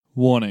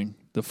Warning,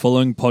 the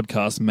following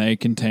podcast may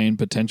contain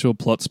potential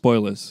plot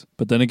spoilers,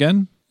 but then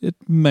again, it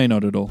may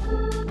not at all.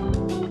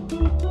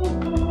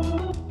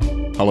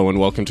 Hello and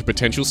welcome to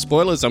Potential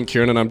Spoilers. I'm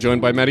Kieran and I'm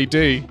joined by Maddie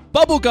D.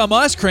 Bubblegum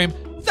ice cream?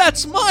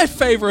 That's my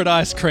favourite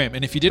ice cream.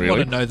 And if you didn't Really?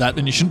 want to know that,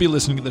 then you shouldn't be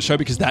listening to the show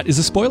because that is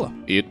a spoiler.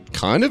 It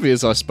kind of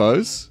is, I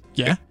suppose.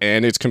 Yeah?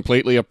 And it's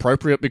completely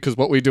appropriate because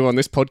what we do on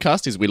this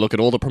podcast is we look at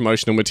all the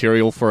promotional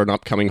material for an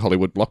upcoming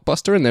Hollywood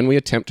blockbuster and then we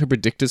attempt to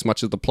predict as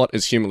much of the plot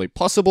as humanly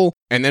possible.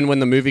 And then when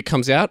the movie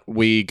comes out,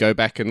 we go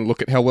back and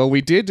look at how well we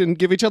did and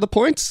give each other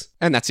points.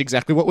 And that's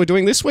exactly what we're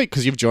doing this week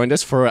because you've joined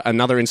us for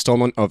another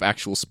installment of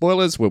Actual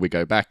Spoilers where we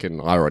go back, and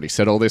I already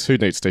said all this, who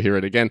needs to hear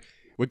it again?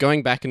 We're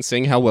going back and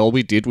seeing how well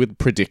we did with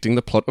predicting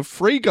the plot of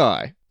Free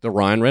Guy, the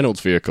Ryan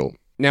Reynolds vehicle.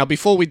 Now,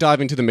 before we dive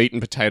into the meat and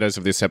potatoes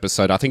of this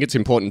episode, I think it's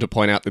important to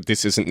point out that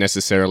this isn't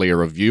necessarily a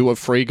review of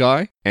Free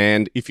Guy.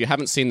 And if you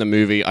haven't seen the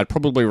movie, I'd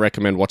probably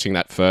recommend watching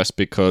that first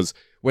because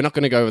we're not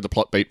going to go over the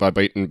plot beat by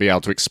beat and be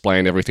able to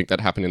explain everything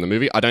that happened in the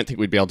movie. I don't think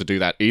we'd be able to do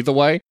that either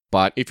way.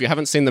 But if you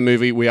haven't seen the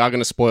movie, we are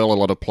going to spoil a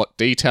lot of plot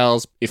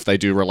details if they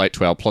do relate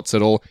to our plots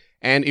at all.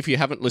 And if you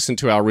haven't listened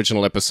to our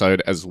original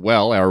episode as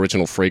well, our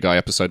original Free Guy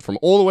episode from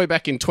all the way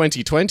back in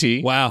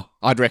 2020, Wow.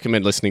 I'd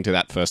recommend listening to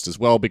that first as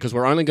well, because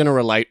we're only going to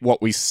relate what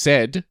we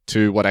said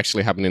to what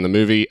actually happened in the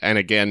movie. And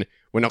again,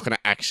 we're not going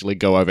to actually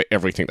go over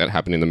everything that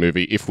happened in the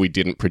movie if we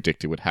didn't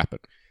predict it would happen.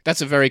 That's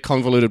a very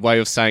convoluted way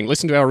of saying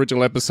listen to our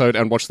original episode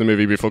and watch the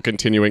movie before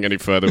continuing any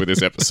further with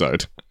this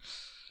episode.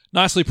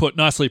 Nicely put,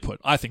 nicely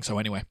put. I think so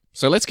anyway.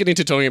 So let's get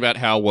into talking about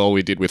how well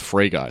we did with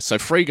Free Guy. So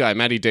Free Guy,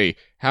 Maddie D,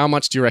 how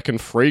much do you reckon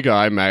Free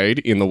Guy made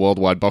in the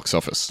worldwide box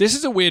office? This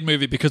is a weird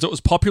movie because it was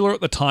popular at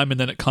the time and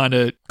then it kind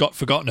of got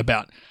forgotten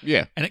about.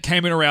 Yeah. And it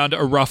came in around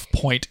a rough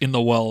point in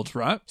the world,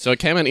 right? So it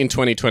came out in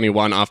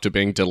 2021 after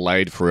being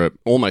delayed for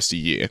almost a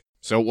year.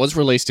 So it was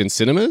released in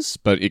cinemas,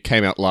 but it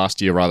came out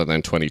last year rather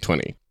than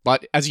 2020.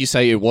 But as you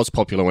say, it was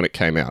popular when it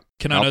came out.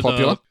 Can How I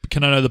popular?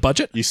 Can I know the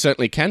budget? You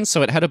certainly can.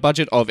 So it had a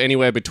budget of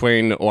anywhere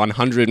between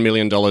 $100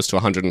 million to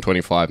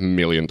 $125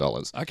 million.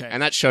 Okay.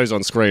 And that shows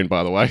on screen,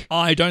 by the way.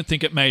 I don't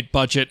think it made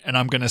budget, and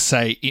I'm going to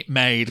say it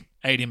made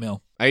 80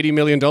 mil. $80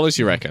 million,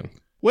 you reckon?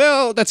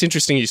 Well, that's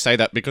interesting you say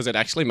that because it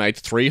actually made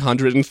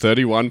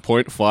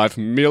 $331.5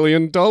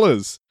 million.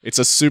 It's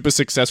a super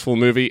successful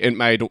movie. It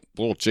made,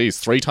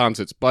 3 times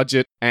its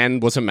budget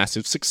and was a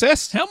massive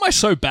success. How am I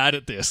so bad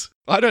at this?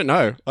 I don't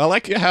know. I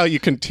like how you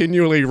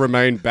continually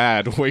remain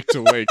bad week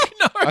to week.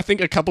 I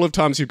think a couple of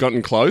times you've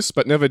gotten close,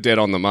 but never dead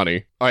on the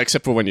money. Oh,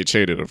 except for when you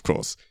cheated, of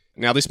course.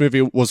 Now, this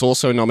movie was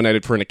also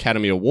nominated for an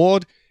Academy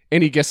Award.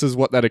 Any guesses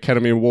what that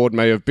Academy Award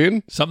may have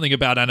been? Something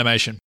about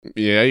animation.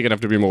 Yeah, you're going to have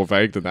to be more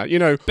vague than that. You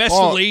know, Best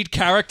lead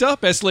character?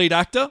 Best lead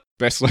actor?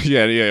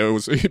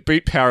 it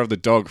beat Power of the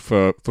Dog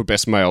for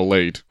best male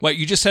lead. Wait,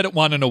 you just said it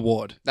won an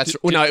award.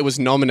 No, it was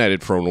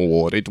nominated for an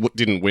award. It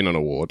didn't win an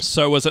award.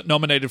 So was it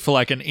nominated for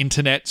like an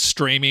internet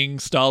streaming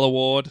style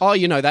award? Oh,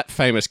 you know, that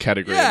famous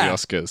category Yeah.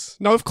 of the Oscars.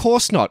 No, of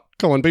course not.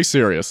 Come on, be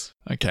serious.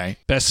 Okay.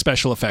 Best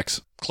special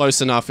effects.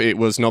 Close enough. It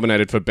was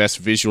nominated for best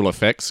visual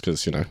effects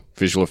because, you know,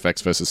 visual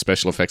effects versus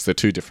special effects, they're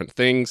two different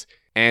things.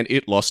 And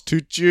it lost to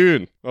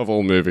Dune, of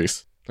all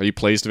movies. Are you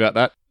pleased about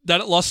that?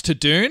 That it lost to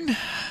Dune?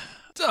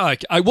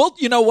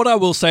 You know what I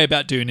will say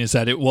about Dune is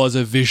that it was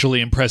a visually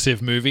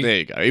impressive movie. There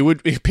you go.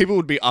 People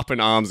would be up in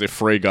arms if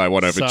Free Guy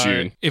won over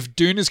Dune. If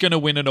Dune is going to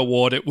win an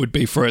award, it would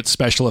be for its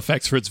special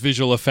effects, for its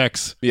visual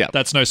effects. Yeah.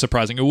 That's no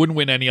surprising. It wouldn't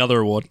win any other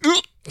award.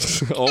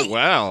 Oh,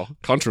 wow.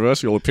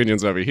 Controversial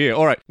opinions over here.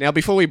 All right. Now,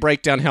 before we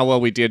break down how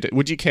well we did,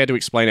 would you care to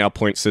explain our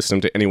point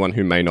system to anyone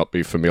who may not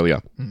be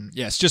familiar?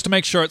 Yes, just to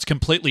make sure it's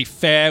completely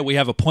fair, we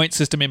have a point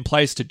system in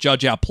place to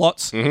judge our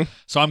plots. Mm-hmm.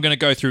 So I'm going to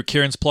go through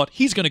Kieran's plot.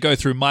 He's going to go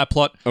through my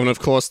plot. And of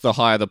course, the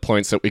higher the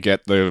points that we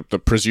get, the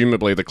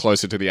presumably the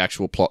closer to the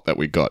actual plot that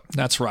we got.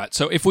 That's right.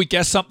 So if we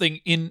guess something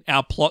in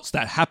our plots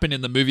that happened in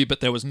the movie,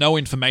 but there was no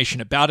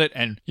information about it,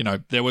 and you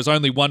know there was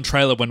only one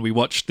trailer when we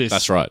watched this.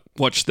 That's right.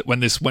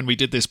 When we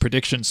did this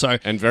prediction. So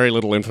and very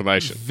little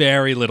information.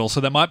 Very little.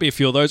 So there might be a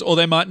few of those, or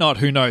there might not.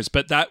 Who knows?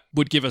 But that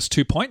would give us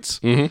 2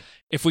 points. Mm-hmm.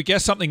 If we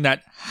guess something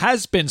that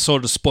has been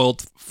sort of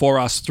spoiled for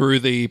us through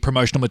the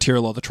promotional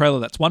material or the trailer,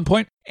 that's 1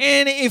 point.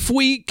 And if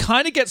we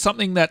kind of get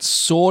something that's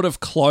sort of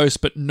close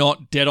but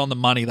not dead on the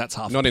money, that's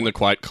half. Not in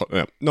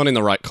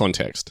the right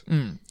context.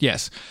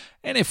 Yes.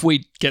 And if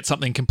we get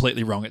something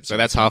completely wrong, it's so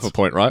that's half a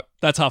point, right?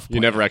 That's half a point.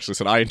 You never actually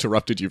said. I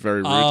interrupted you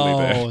very rudely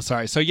there. Oh,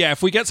 sorry. So yeah,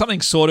 if we get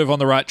something sort of on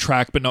the right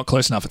track but not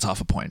close enough, it's half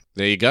a point.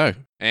 There you go.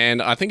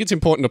 And I think it's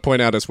important to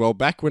point out as well,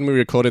 back when we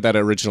recorded that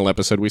original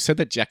episode, we said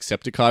that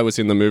Jacksepticeye was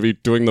in the movie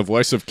doing the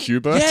voice of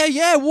Q-Bert.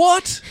 Yeah,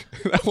 what?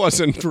 That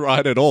wasn't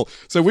right at all.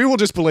 So we will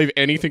just believe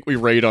anything we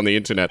read on the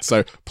internet.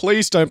 So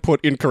please don't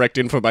put incorrect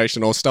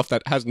information or stuff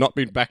that has not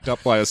been backed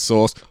up by a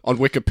source on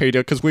Wikipedia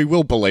because we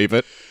will believe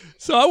it.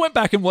 So I went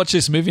back and watched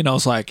this movie and I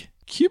was like,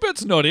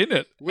 Q-Bert's not in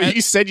it. Well,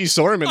 you said you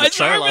saw him in the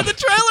trailer. I saw him in the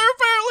trailer,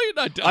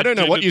 apparently. I don't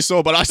know what you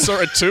saw, but I saw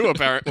it too,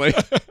 apparently.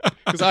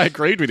 Because I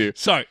agreed with you.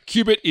 So,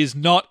 Q-Bert is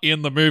not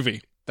in the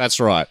movie. That's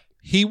right.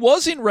 He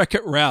was in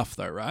Wreck-It Ralph,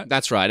 though, right?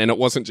 That's right. And it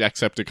wasn't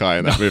Jacksepticeye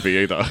in that movie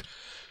either.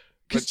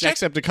 But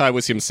Jacksepticeye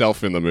was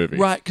himself in the movie.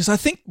 Right, because I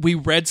think we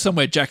read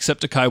somewhere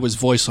Jacksepticeye was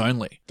voice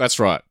only. That's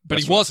right. But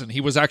he wasn't.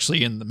 He was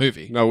actually in the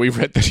movie. No, we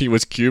read that he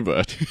was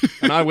Q*bert.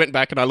 And I went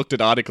back and I looked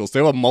at articles.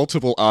 There were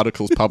multiple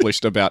articles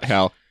published about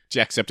how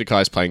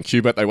Jacksepticeye is playing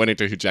Q*bert. They went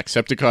into who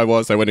Jacksepticeye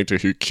was. They went into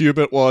who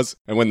Q*bert was.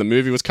 And when the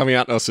movie was coming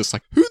out, I was just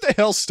like, who the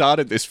hell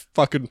started this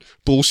fucking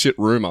bullshit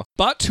rumor?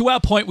 But to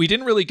our point, we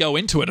didn't really go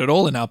into it at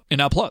all in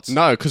our plots.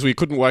 No, because we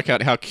couldn't work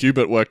out how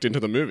Q*bert worked into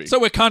the movie. So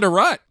we're kind of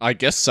right. I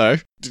guess so.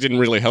 It didn't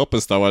really help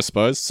us, though, I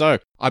suppose. So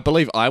I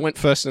believe I went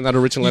first in that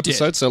original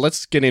episode. So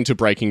let's get into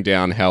breaking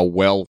down how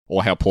well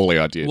or how poorly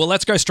I did. Well,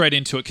 let's go straight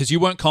into it because you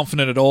weren't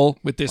confident at all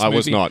with this movie. I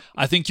was not.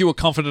 I think you were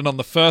confident on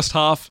the first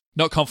half,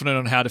 not confident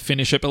on how to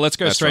finish it. But let's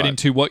go straight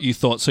into what you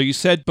thought. So you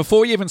said,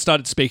 before we even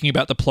started speaking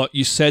about the plot,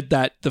 you said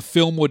that the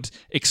film would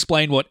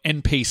explain what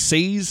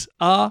NPCs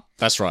are.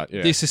 That's right,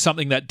 yeah. This is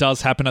something that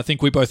does happen. I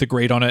think we both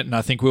agreed on it, and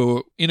I think we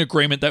were in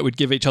agreement that we'd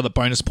give each other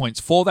bonus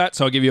points for that.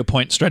 So I'll give you a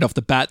point straight off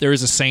the bat. There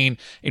is a scene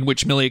in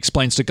which Millie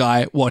explains to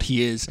Guy what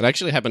he is. It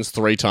actually happens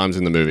 3 times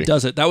in the movie.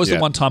 Does it? That was the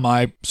one time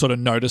I sort of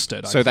noticed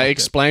it. So they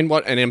explain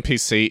what an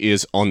NPC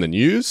is on the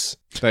news.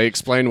 They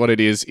explain what it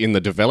is in the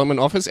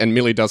development office, and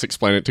Millie does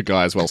explain it to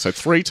Guy as well. So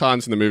 3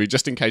 times in the movie,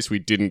 just in case we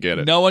didn't get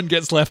it. No one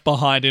gets left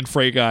behind in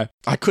Free Guy.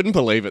 I couldn't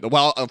believe it.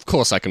 Well, of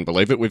course I can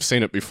believe it. We've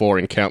seen it before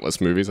in countless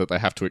movies that they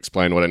have to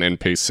explain what an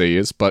NPC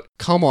is. But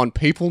come on,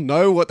 people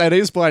know what that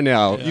is by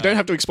now. Yeah. You don't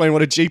have to explain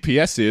what a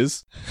GPS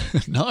is.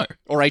 No.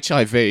 Or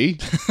HIV.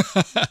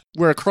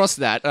 We're across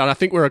that, and I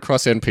think we're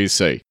across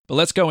NPC. But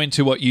let's go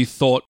into what you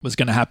thought was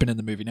going to happen in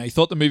the movie. Now, you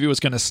thought the movie was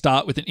going to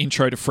start with an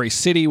intro to Free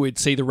City. We'd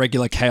see the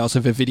regular chaos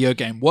of a video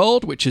game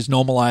world, which is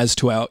normalized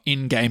to our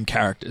in-game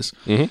characters.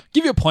 Mm-hmm.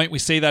 Give you a point. We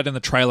see that in the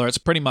trailer. It's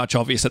pretty much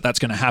obvious that that's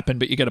going to happen,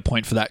 but you get a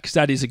point for that because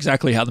that is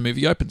exactly how the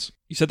movie opens.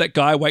 You said that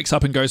Guy wakes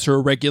up and goes through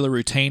a regular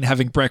routine,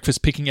 having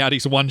breakfast, picking out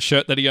his one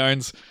shirt that he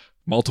owns.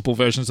 Multiple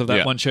versions of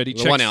that one shirt. He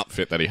checks, one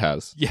outfit that he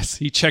has. Yes,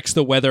 he checks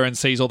the weather and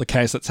sees all the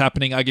chaos that's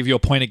happening. I give you a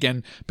point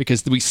again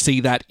because we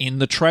see that in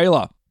the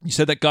trailer. You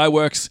said that Guy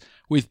works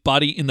with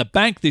Buddy in the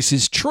bank. This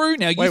is true.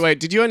 Now, wait,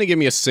 did you only give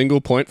me a single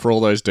point for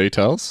all those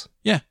details?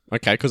 Yeah.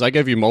 Okay, because I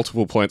gave you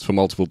multiple points for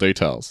multiple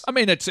details. I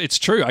mean, it's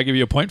true. I give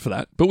you a point for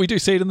that. But we do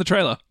see it in the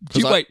trailer. Do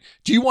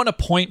you want a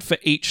point for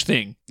each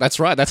thing? That's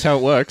right. That's how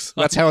it works.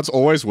 That's how it's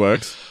always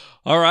worked.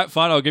 All right,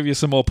 fine. I'll give you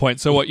some more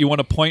points. So what, you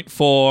want a point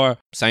for...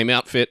 Same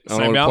outfit. I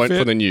want a point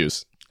for the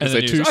news. And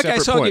they're two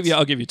separate so points.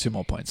 I'll give you 2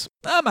 more points.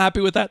 I'm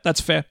happy with that. That's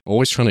fair.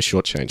 Always trying to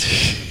shortchange.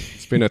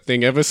 It's been a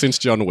thing ever since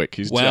John Wick.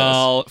 He's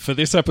jealous. For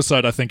this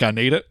episode, I think I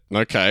need it.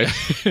 Okay.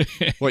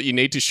 What, you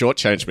need to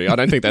shortchange me? I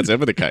don't think that's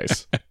ever the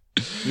case.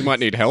 You might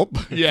need help.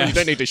 Yeah. You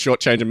don't need to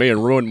shortchange me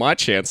and ruin my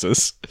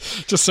chances.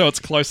 Just so it's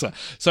closer.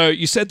 So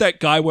you said that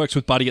Guy works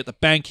with Buddy at the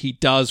bank. He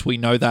does. We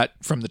know that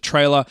from the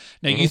trailer.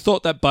 Now, you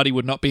thought that Buddy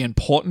would not be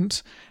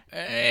important.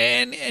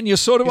 And you're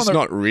sort of He's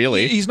not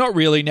really. He's not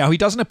really. Now, he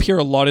doesn't appear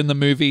a lot in the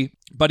movie,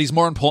 but he's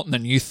more important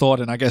than you thought,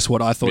 and I guess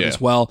what I thought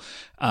as well.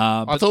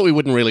 I thought we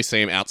wouldn't really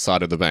see him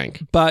outside of the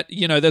bank. But,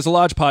 there's a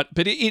large part.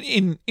 But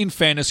in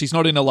fairness, he's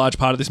not in a large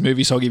part of this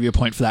movie, so I'll give you a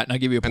point for that, and I'll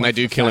give you a point. And they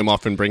do kill him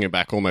off and bring him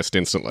back almost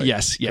instantly.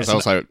 Yes. Because I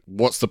was like,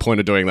 what's the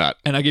point of doing that?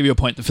 And I'll give you a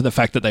point for the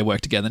fact that they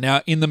work together.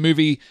 Now, in the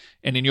movie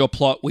and in your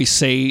plot, we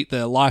see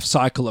the life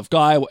cycle of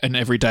Guy, an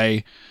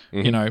everyday,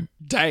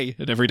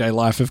 everyday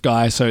life of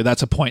Guy. So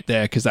that's a point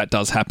there because that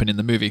does happen in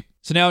the movie.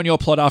 So now in your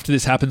plot, after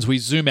this happens, we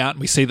zoom out and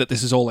we see that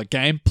this is all a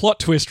game. Plot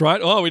twist, right?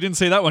 Oh, we didn't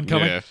see that one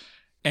coming. Yeah.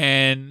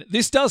 And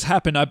this does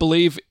happen. I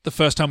believe the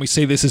first time we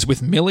see this is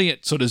with Millie.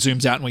 It sort of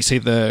zooms out and we see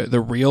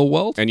the real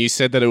world. And you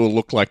said that it will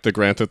look like the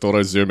Grand Theft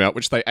Auto zoom out,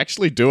 which they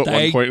actually do at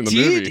one point in the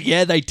movie.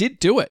 Yeah, they did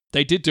do it.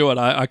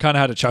 I kind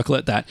of had a chuckle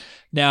at that.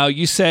 Now,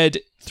 you said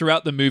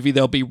throughout the movie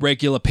there'll be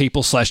regular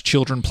people /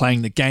 children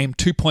playing the game.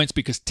 2 points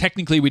because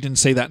technically we didn't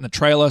see that in the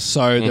trailer,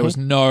 so there was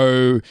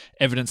no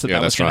evidence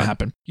that was going to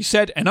happen. You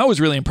said, and I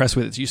was really impressed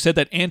with it, you said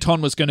that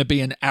Anton was going to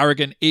be an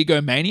arrogant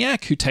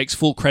egomaniac who takes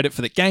full credit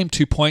for the game.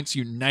 2 points.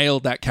 You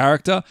nailed that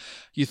character.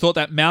 You thought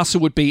that Mouser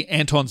would be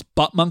Anton's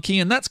butt monkey,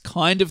 and that's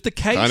kind of the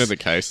case. Kind of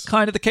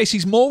the case.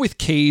 He's more with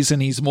Keys,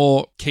 and he's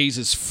more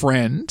Keys'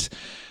 friend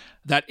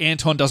that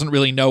Anton doesn't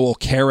really know or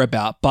care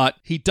about, but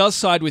he does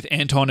side with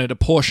Anton at a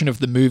portion of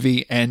the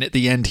movie, and at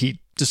the end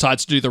he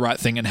decides to do the right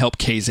thing and help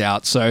Keys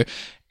out. So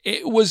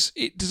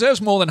it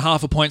deserves more than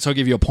half a point, so I'll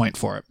give you a point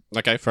for it.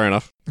 Okay, fair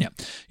enough. Yeah.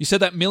 You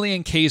said that Millie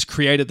and Keys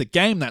created the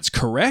game. That's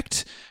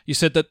correct. You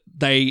said that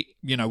they,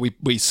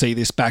 we see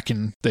this back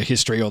in the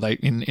history or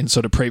in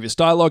sort of previous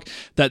dialogue,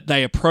 that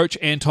they approach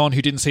Anton,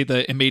 who didn't see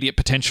the immediate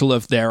potential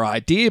of their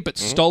idea, but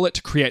stole it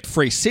to create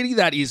Free City.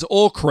 That is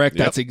all correct.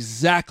 Yep. That's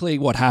exactly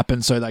what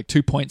happened. So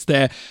 2 points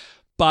there.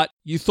 But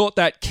you thought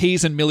that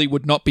Keys and Millie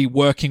would not be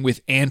working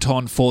with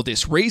Anton for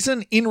this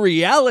reason. In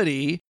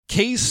reality,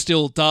 Keys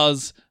still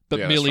does,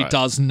 but Millie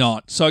does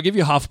not. So I'll give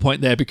you half a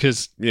point there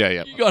because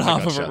you got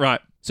half of it right.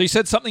 So you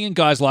said something in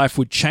Guy's life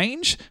would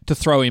change to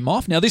throw him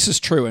off. Now, this is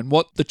true, and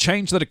what the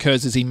change that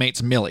occurs is he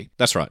meets Millie.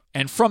 That's right.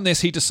 And from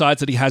this, he decides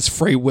that he has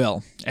free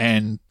will.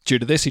 And due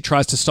to this, he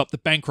tries to stop the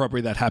bank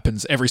robbery that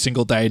happens every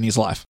single day in his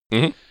life.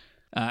 Mm-hmm.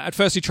 At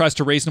first, he tries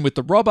to reason with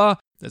the robber.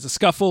 There's a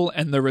scuffle,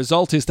 and the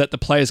result is that the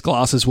player's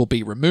glasses will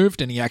be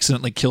removed, and he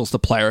accidentally kills the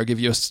player. I'll give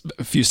you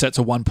a few sets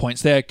of 1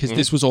 points there, because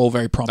this was all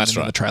very prominent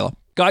in the trailer.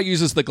 Guy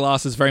uses the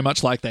glasses very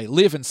much like they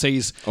live and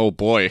sees... Oh,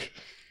 boy.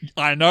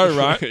 I know,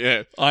 right?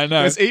 Yeah. I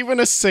know. There's even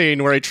a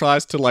scene where he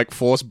tries to, like,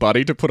 force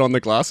Buddy to put on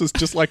the glasses,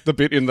 just like the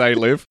bit in They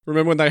Live.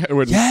 Remember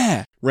when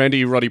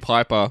Rowdy Roddy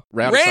Piper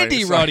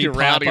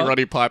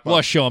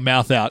wash your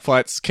mouth out,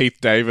 fights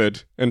Keith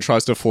David and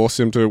tries to force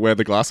him to wear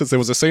the glasses? There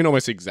was a scene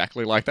almost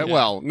exactly like that. Yeah.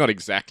 Well, not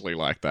exactly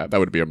like that. That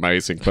would be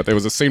amazing. But there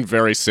was a scene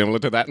very similar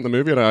to that in the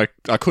movie, and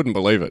I couldn't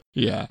believe it.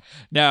 Yeah.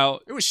 Now...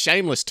 It was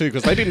shameless, too,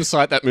 because they didn't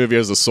cite that movie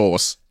as a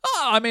source.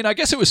 I mean, I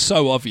guess it was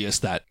so obvious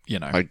that,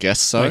 I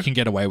guess so. They can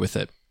get away with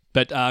it.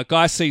 But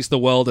Guy sees the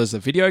world as a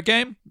video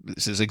game.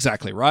 This is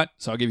exactly right.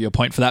 So I'll give you a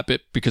point for that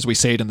bit because we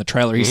see it in the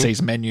trailer. He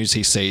sees menus,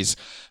 he sees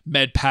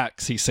med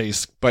packs, he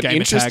sees But gamer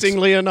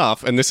interestingly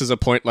enough, and this is a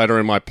point later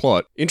in my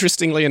plot,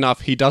 interestingly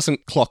enough, he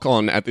doesn't clock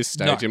on at this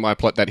stage in my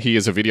plot that he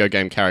is a video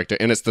game character,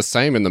 and it's the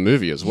same in the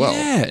movie as well.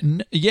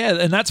 Yeah,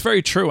 and that's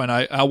very true. And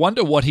I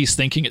wonder what he's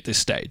thinking at this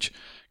stage.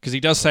 Because he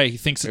does say he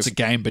thinks it's a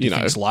game, but he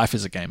thinks life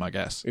is a game, I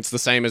guess. It's the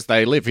same as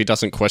They Live. He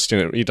doesn't question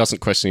it. He doesn't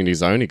question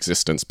his own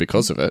existence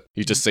because of it.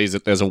 He just sees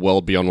that there's a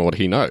world beyond what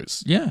he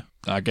knows. Yeah,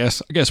 I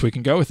guess we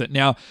can go with it.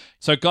 Now,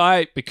 so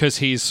Guy, because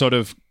he's sort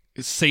of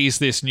sees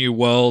this new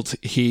world,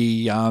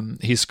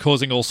 he's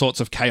causing all sorts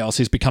of chaos.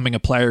 He's becoming a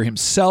player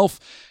himself.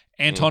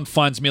 Anton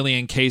finds Millie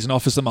and Keys and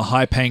offers them a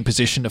high-paying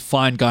position to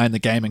find Guy in the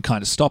game and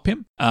kind of stop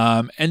him.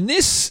 And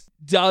this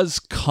does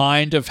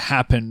kind of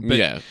happen,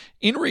 but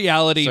in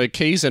reality... So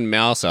Keys and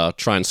Mouser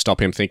try and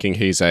stop him thinking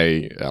he's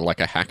a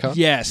hacker.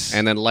 Yes.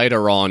 And then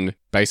later on,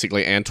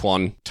 basically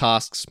Antoine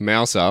tasks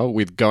Mouser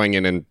with going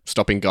in and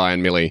stopping Guy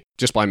and Millie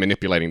just by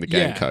manipulating the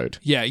game code.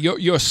 Yeah,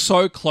 you're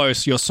so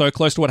close. You're so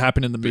close to what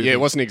happened in the movie. But yeah, it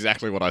wasn't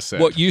exactly what I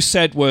said. What you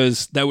said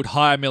was they would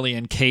hire Millie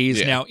and Keys.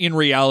 Yeah. Now, in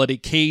reality,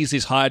 Keys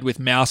is hired with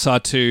Mouser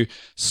to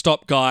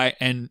stop Guy,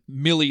 and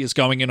Millie is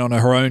going in on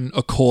her own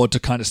accord to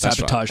kind of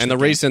sabotage And the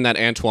reason that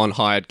Antoine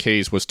hired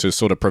Keys was to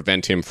sort of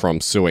prevent him from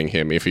suing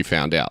him if he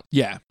found out.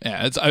 Yeah.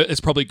 It's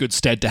probably good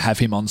stead to have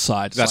him on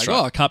side. It's right.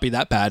 Oh, it can't be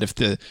that bad if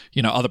the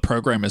other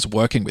programmer's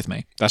working with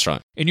me. That's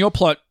right. In your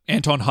plot,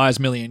 Anton hires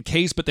Millie and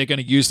Keys, but they're going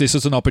to use this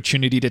as an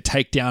opportunity to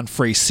take down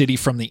Free City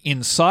from the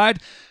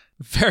inside.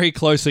 Very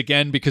close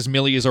again because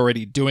Millie is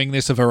already doing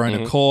this of her own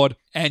accord.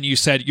 And you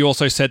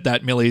also said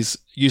that Millie's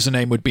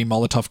username would be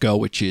Molotov Girl,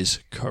 which is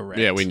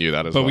correct. Yeah, we knew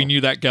that as well. But we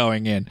knew that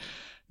going in.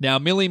 Now,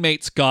 Millie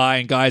meets Guy,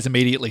 and Guy is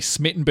immediately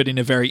smitten, but in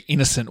a very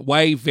innocent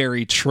way.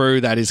 Very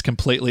true. That is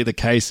completely the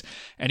case.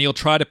 And he'll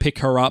try to pick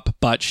her up,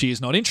 but she is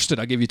not interested.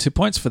 I'll give you 2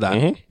 points for that.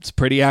 It's a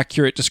pretty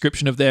accurate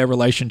description of their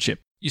relationship.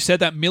 You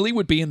said that Millie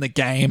would be in the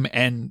game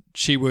and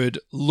she would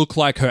look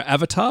like her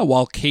avatar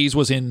while Keys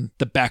was in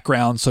the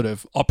background sort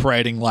of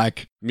operating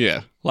like...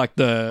 Yeah. Like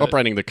the...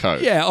 Operating the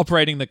code. Yeah,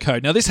 operating the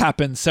code. Now, this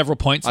happens several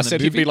points in the movie. I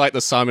said he'd be like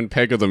the Simon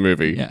Pegg of the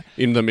movie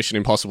in the Mission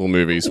Impossible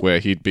movies where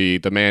he'd be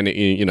the man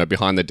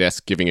behind the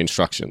desk giving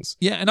instructions.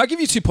 Yeah, and I'll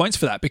give you 2 points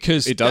for that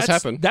because... It does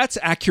happen. That's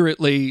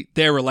accurately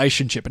their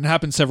relationship, and it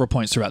happens several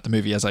points throughout the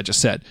movie, as I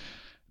just said.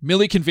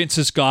 Millie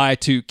convinces Guy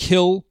to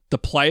kill the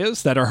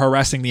players that are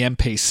harassing the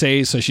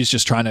NPCs, so she's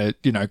just trying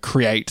to,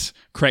 create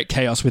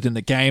chaos within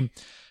the game.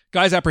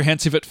 Guy's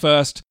apprehensive at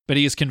first, but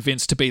he is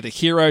convinced to be the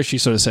hero. She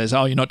sort of says,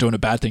 oh, you're not doing a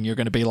bad thing. You're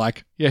going to be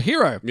like your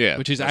hero,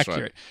 which is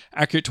accurate.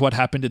 Right. Accurate to what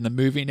happened in the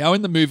movie. Now,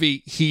 in the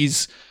movie,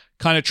 he's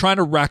kind of trying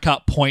to rack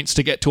up points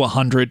to get to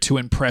 100 to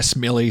impress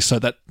Millie so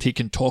that he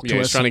can talk to her.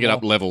 He's trying to get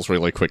up levels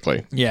really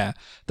quickly. Yeah,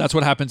 that's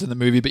what happens in the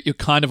movie, but you're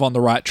kind of on the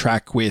right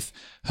track with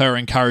her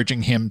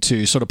encouraging him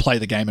to sort of play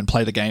the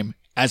game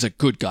as a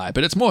good guy,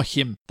 but it's more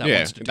him that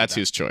wants to do that's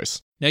his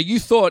choice. Now, you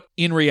thought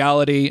in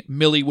reality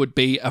Millie would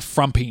be a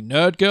frumpy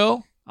nerd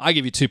girl. I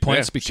give you 2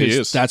 points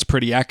because that's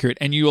pretty accurate.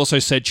 And you also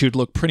said she would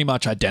look pretty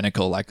much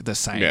identical, like the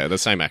same. Yeah, the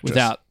same actress.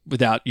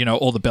 Without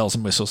all the bells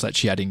and whistles that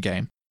she had in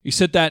game. You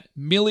said that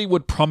Millie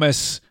would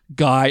promise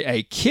Guy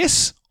a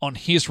kiss on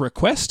his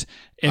request.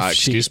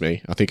 Excuse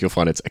me. I think you'll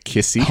find it's a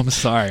kissy. I'm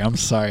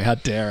sorry. How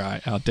dare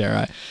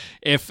I?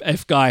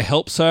 If Guy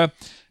helps her,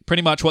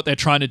 pretty much what they're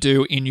trying to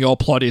do in your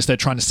plot is they're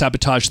trying to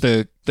sabotage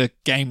the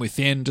game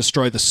within,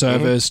 destroy the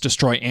servers,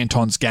 destroy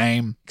Anton's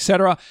game,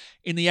 etc.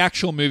 In the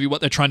actual movie, what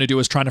they're trying to do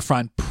is trying to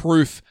find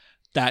proof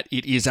that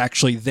it is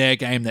actually their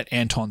game that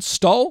Anton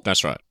stole.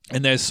 That's right.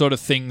 And there's sort of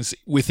things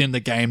within the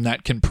game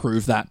that can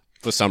prove that.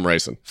 For some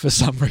reason,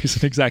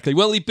 exactly.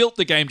 Well, he built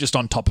the game just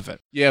on top of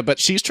it. Yeah, but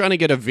she's trying to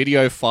get a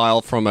video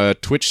file from a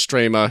Twitch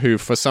streamer who,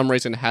 for some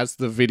reason, has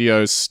the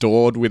videos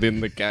stored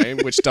within the game,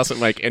 which doesn't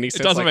make any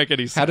sense. It doesn't make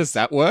any sense. How does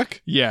that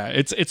work? Yeah,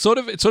 it sort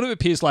of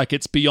appears like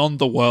it's beyond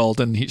the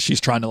world, and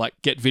she's trying to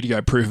get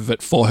video proof of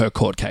it for her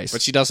court case.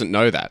 But she doesn't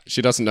know that.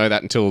 She doesn't know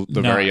that until the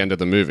very end of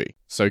the movie.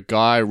 So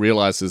Guy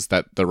realizes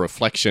that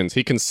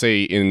he can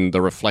see in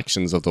the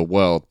reflections of the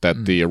world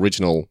that the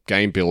original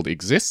game build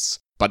exists.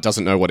 but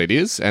doesn't know what it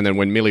is. And then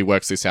when Millie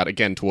works this out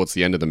again towards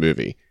the end of the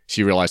movie,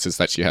 she realizes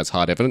that she has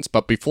hard evidence.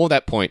 But before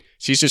that point,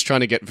 she's just trying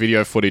to get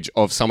video footage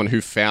of someone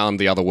who found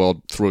the other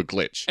world through a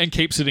glitch. And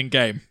keeps it in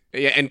game.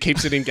 Yeah, and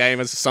keeps it in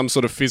game as some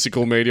sort of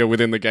physical media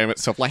within the game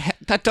itself. Like,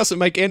 that doesn't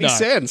make any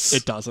sense.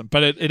 It doesn't,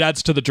 but it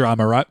adds to the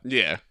drama, right?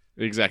 Yeah,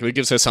 exactly. It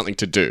gives her something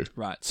to do.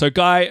 Right. So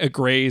Guy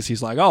agrees.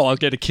 He's like, oh, I'll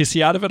get a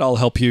kissy out of it. I'll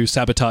help you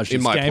sabotage this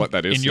In my game. plot,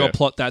 that is. In your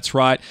plot, that's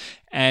right.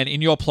 And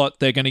in your plot,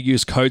 they're going to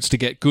use codes to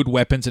get good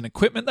weapons and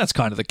equipment. That's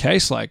kind of the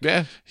case. Like,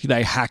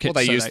 they hack it.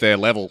 Well, they use their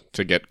level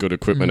to get good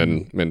equipment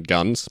and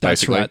guns,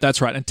 basically. That's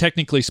right. And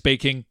technically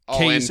speaking,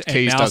 Keys and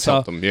Keys Mouser, does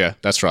help them. Yeah,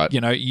 that's right.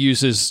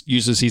 uses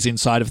his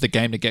inside of the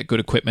game to get good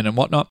equipment and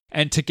whatnot.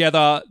 And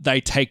together, they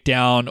take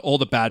down all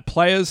the bad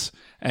players.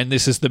 And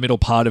this is the middle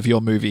part of your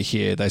movie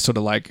here. They sort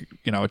of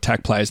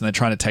attack players and they're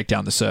trying to take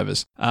down the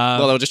servers.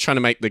 Well, they were just trying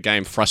to make the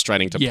game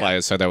frustrating to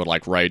players so they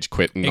would rage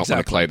quit and not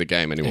want to play the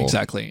game anymore.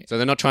 Exactly. So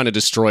they're not trying to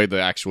destroy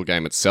the actual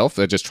game itself.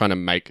 They're just trying to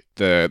make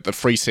the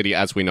Free City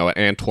as we know it,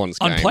 Antoine's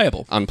game,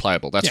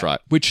 unplayable. That's right.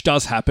 Which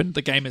does happen.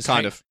 The game is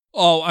kind of.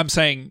 Oh, I'm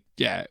saying,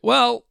 yeah.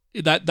 Well,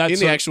 that's in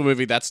the actual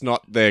movie, that's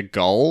not their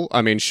goal.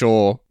 I mean,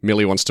 sure,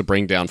 Millie wants to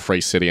bring down Free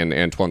City and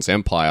Antoine's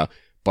empire,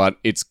 but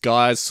it's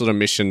Guy's sort of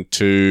mission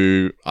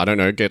to, I don't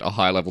know, get a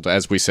high level to,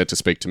 as we said, to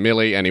speak to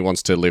Millie, and he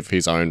wants to live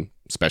his own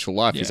special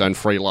life, his own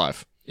free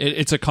life.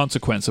 It's a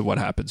consequence of what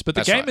happens. But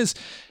the game is,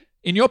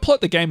 in your plot,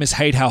 the game is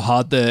hate how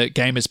hard the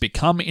game has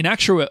become. In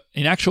actual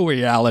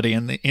reality,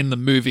 in the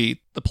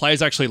movie, the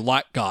players actually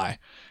like Guy.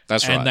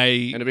 That's right.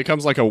 And it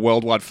becomes like a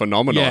worldwide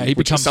phenomenon,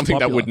 which is something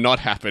that would not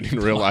happen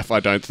in real life, I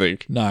don't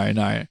think.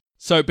 No.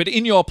 So, but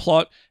in your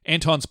plot,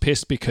 Anton's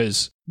pissed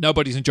because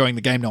nobody's enjoying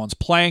the game, no one's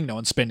playing, no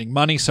one's spending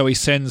money, so he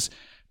sends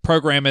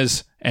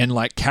programmers and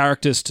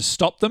characters to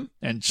stop them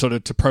and sort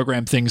of to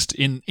program things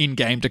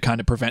in-game to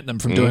kind of prevent them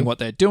from doing what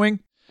they're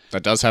doing.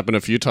 That does happen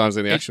a few times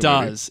in the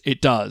actual movie.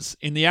 It does.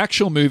 In the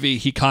actual movie,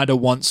 he kind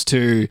of wants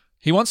to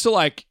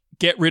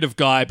get rid of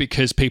Guy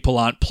because people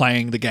aren't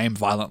playing the game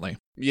violently.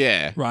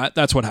 Yeah. Right?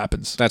 That's what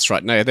happens. That's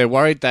right. No, they're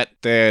worried that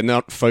they're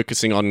not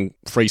focusing on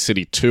Free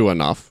City 2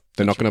 enough.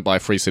 They're not going to buy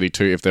Free City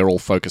 2 if they're all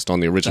focused on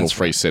the original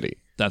Free City.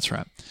 That's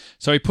right.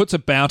 So he puts a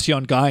bounty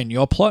on Guy in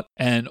your plot,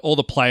 and all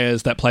the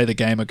players that play the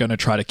game are going to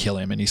try to kill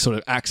him, and he sort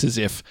of acts as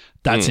if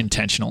that's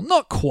intentional.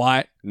 Not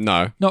quite.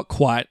 No. Not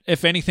quite.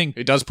 If anything...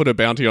 He does put a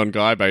bounty on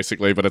Guy,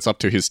 basically, but it's up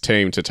to his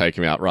team to take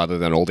him out rather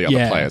than all the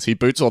other players. He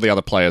boots all the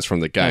other players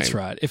from the game. That's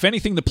right. If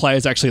anything, the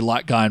players actually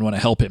like Guy and want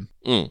to help him.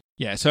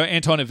 Yeah, so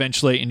Anton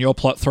eventually, in your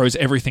plot, throws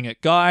everything at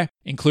Guy,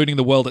 including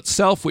the world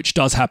itself, which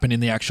does happen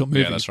in the actual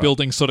movie. That's right.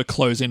 Buildings sort of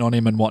close in on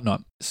him and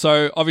whatnot.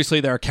 So obviously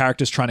there are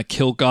characters trying to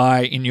kill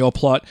Guy in your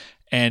plot,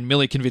 and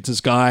Millie convinces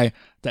Guy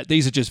that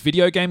these are just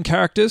video game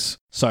characters,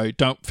 so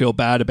don't feel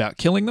bad about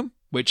killing them,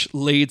 which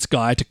leads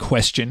Guy to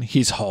question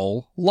his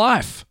whole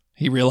life.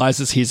 He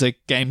realizes he's a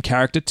game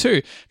character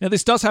too. Now,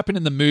 this does happen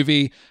in the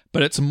movie,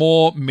 but it's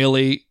more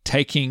Millie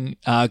taking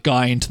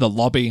Guy into the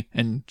lobby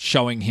and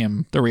showing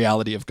him the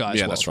reality of Guy's world.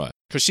 Yeah, that's right.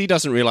 Because she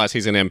doesn't realize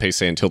he's an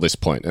NPC until this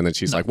point. And then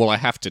she's like, well, I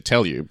have to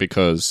tell you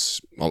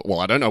because... Well,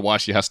 I don't know why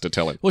she has to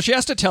tell him. Well, she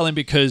has to tell him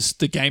because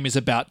the game is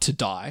about to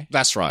die.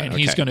 That's right. And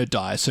he's going to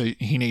die, so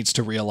he needs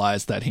to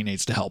realize that he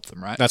needs to help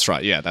them, right? That's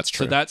right. Yeah, that's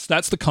true. So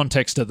that's the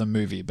context of the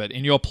movie. But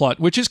in your plot,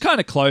 which is kind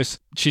of close,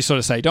 she sort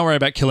of say, don't worry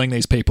about killing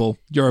these people.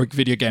 You're a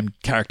video game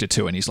character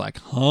too. And he's like,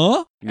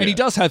 huh? Yeah. And he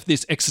does have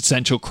this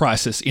existential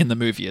crisis in the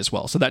movie as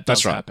well. So that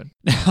does happen.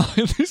 Now,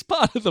 in this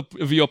part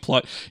of your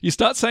plot, you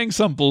start saying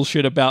some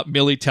bullshit about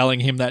Millie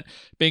telling him that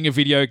being a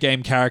video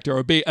game character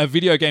or a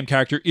video game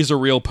character is a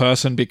real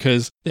person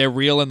because they're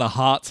real in the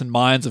hearts and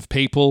minds of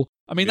people.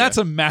 I mean, that's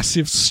a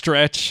massive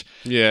stretch.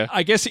 Yeah.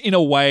 I guess in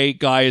a way,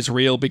 Guy is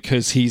real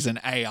because he's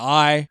an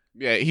AI.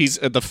 Yeah, he's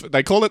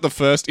they call it the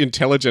first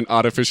intelligent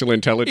artificial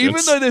intelligence.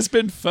 Even though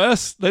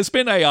there's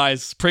been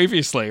AIs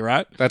previously,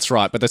 right? That's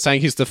right, but they're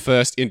saying he's the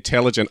first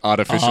intelligent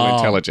artificial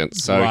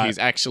intelligence. So he's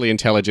actually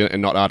intelligent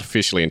and not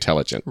artificially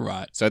intelligent.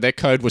 Right. So their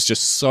code was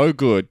just so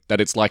good that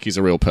it's like he's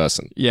a real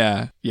person.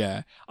 Yeah.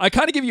 I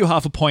kind of give you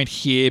half a point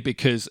here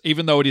because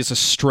even though it is a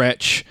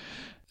stretch,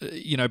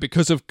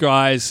 because of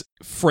Guy's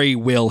free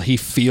will, he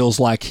feels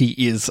like he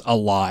is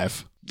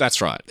alive.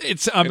 That's right.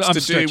 It's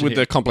to do with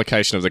the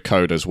complication of the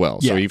code as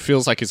well. So he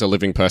feels like he's a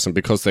living person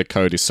because their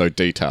code is so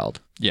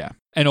detailed. Yeah.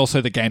 And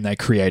also the game they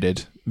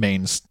created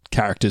means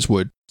characters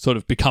would sort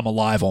of become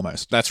alive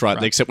almost. That's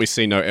right. Except we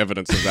see no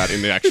evidence of that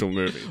in the actual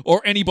movie.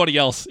 Or anybody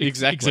else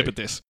exhibit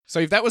this. So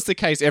if that was the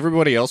case,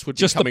 everybody else would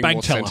be becoming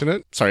more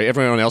sentient. Sorry,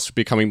 everyone else would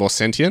be becoming more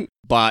sentient,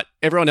 but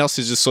everyone else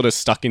is just sort of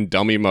stuck in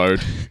dummy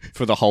mode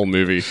for the whole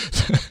movie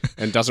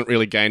and doesn't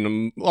really gain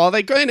them. Well,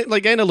 they gain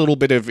a little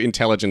bit of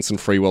intelligence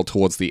and free will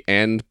towards the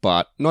end,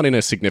 but not in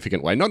a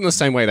significant way. Not in the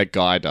same way that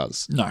Guy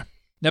does. No.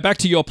 Now, back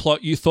to your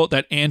plot, you thought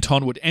that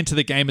Anton would enter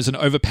the game as an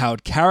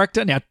overpowered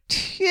character. Now,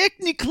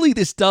 technically,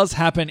 this does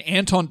happen.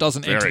 Anton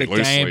doesn't enter the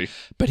game,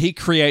 but he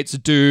creates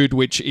Dude,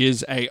 which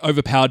is a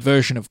overpowered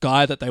version of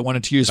Guy that they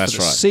wanted to use for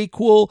the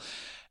sequel.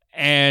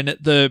 And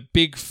the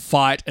big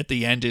fight at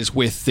the end is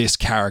with this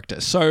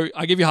character. So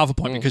I give you half a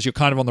point because you're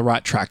kind of on the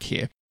right track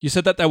here. You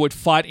said that they would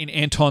fight in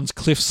Anton's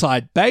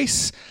cliffside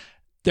base.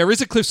 There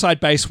is a cliffside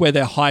base where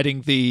they're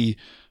hiding the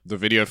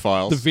video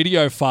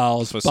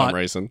files. For some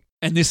reason.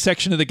 And this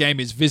section of the game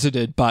is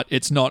visited, but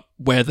it's not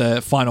where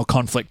the final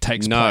conflict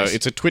takes place. No,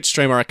 it's a Twitch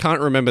streamer. I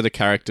can't remember the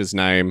character's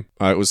name.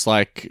 It was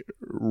like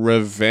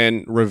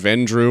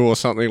Revendrew or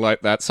something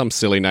like that. Some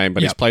silly name,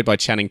 but he's played by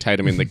Channing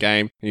Tatum in the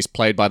game. And he's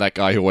played by that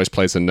guy who always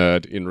plays a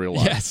nerd in real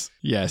life.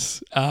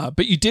 Yes.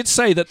 But you did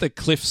say that the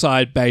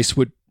cliffside base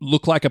would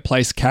look like a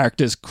place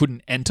characters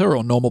couldn't enter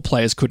or normal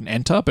players couldn't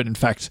enter, but in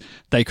fact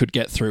they could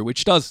get through,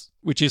 which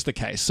is the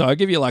case. So I'll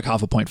give you like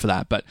half a point for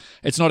that, but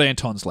it's not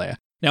Anton's lair.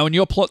 Now, in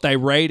your plot, they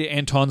raid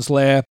Anton's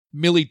lair.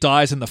 Millie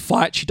dies in the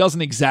fight. She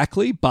doesn't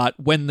exactly, but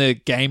when the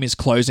game is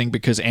closing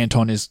because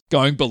Anton is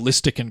going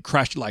ballistic and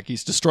crashed, like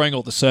he's destroying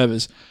all the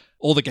servers,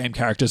 all the game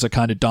characters are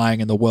kind of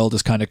dying and the world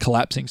is kind of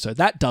collapsing. So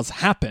that does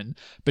happen,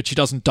 but she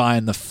doesn't die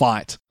in the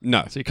fight.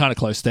 No. So you're kind of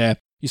close there.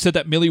 You said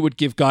that Millie would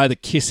give Guy the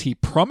kiss he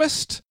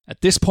promised.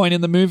 At this point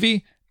in the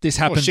movie, this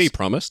happens. Well, she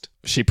promised.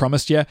 She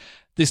promised, yeah.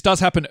 This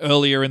does happen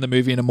earlier in the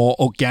movie in a more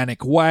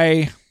organic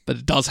way. But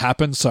it does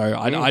happen, so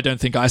I don't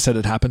think I said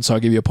it happened, so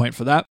I'll give you a point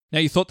for that. Now,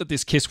 you thought that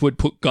this kiss would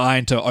put Guy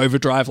into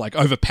overdrive, like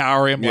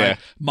overpower him, like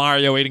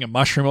Mario eating a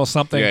mushroom or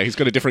something. Yeah, he's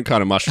got a different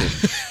kind of mushroom.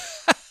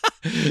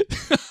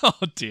 Oh,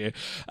 dear.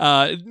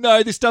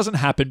 No, this doesn't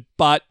happen,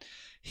 but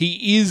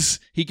he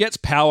gets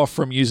power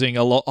from using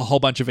a whole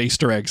bunch of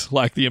Easter eggs,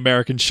 like the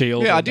American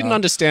Shield. Yeah, I didn't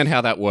understand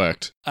how that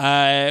worked.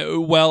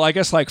 Well, I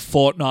guess like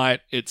Fortnite,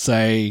 it's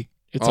a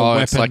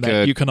weapon like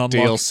that you can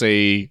unlock.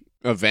 DLC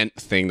event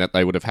thing that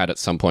they would have had at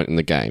some point in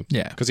the game.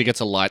 Yeah. Because he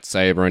gets a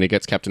lightsaber and he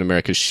gets Captain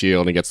America's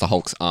shield and he gets the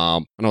Hulk's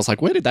arm. And I was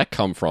like, where did that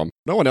come from?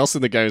 No one else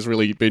in the game has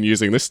really been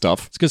using this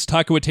stuff. It's because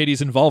Taika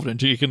Waititi's involved and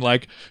you can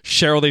like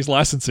share all these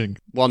licensing.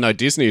 Well, no,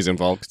 Disney's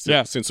involved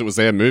since it was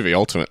their movie,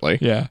 ultimately.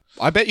 Yeah.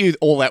 I bet you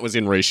all that was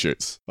in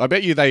reshoots. I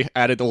bet you they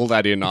added all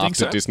that in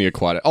after Disney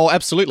acquired it. Oh,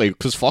 absolutely,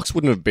 because Fox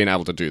wouldn't have been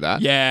able to do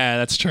that. Yeah,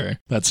 that's true.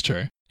 That's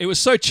true. It was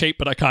so cheap,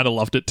 but I kind of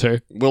loved it too.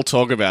 We'll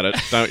talk about it.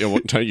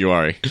 Don't you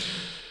worry.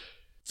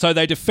 So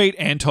they defeat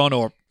Anton,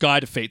 or Guy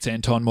defeats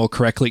Anton more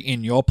correctly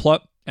in your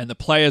plot, and the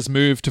players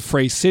move to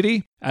Free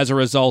City. As a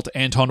result,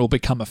 Anton will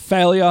become a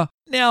failure.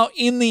 Now,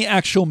 in the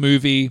actual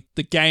movie,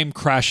 the game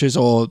crashes,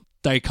 or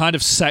they kind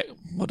of say...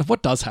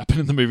 What does happen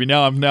in the movie?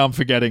 Now I'm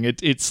forgetting.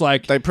 It's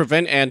like... They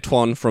prevent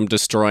Antoine from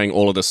destroying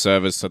all of the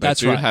servers, so they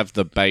have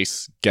the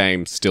base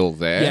game still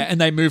there. Yeah,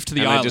 and they move to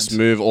the island. And they just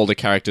move all the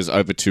characters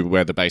over to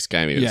where the base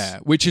game is. Yeah,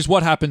 which is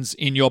what happens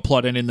in your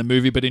plot and in the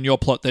movie, but in your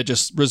plot, they're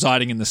just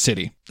residing in the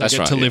city. They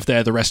get to live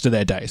there the rest of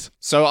their days.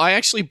 So I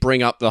actually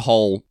bring up the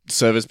whole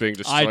servers being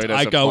destroyed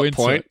as a plot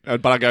point.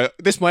 But I go,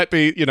 this might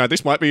be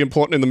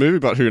important in the movie,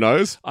 but who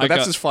knows? But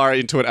that's as far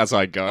into it as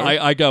I go.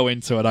 I go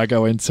into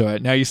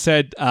it. Now, you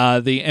said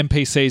the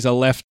NPCs are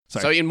left.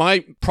 So in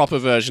my proper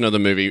version of the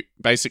movie,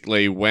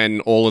 basically when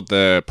all of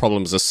the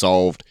problems are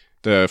solved,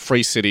 the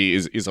Free City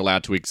is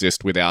allowed to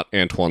exist without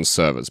Antoine's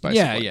servers,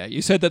 basically. Yeah.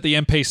 You said that the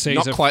NPCs...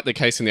 Not quite the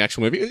case in the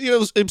actual movie. It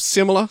was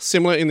similar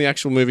in the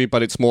actual movie,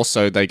 but it's more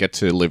so they get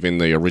to live in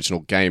the original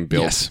game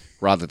build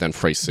rather than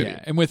Free City. Yeah,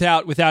 and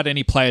without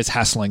any players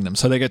hassling them,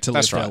 so they get to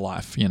live their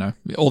life,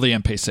 all the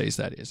NPCs,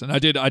 that is. And I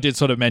did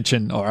sort of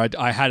mention, or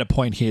I had a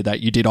point here that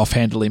you did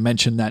offhandedly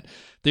mention that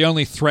the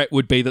only threat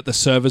would be that the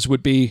servers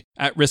would be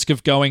at risk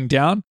of going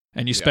down.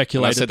 And you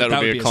speculated that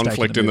would be a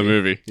conflict in the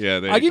movie. Yeah,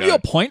 I give you a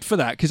point for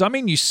that because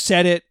you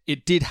said it.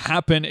 It did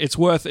happen. It's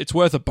worth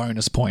a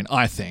bonus point,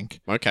 I think.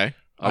 Okay,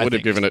 I would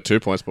have given it 2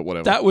 points, but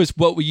whatever. That was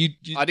what you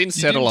I didn't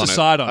settle on it.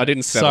 I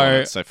didn't settle on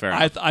it, so fair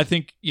enough. I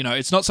think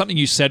it's not something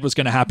you said was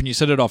going to happen. You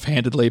said it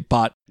offhandedly,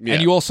 but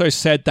and you also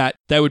said that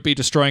they would be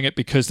destroying it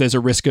because there's a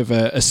risk of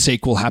a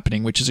sequel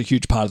happening, which is a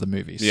huge part of the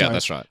movie. Yeah,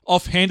 that's right.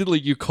 Offhandedly,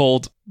 you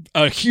called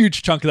a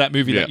huge chunk of that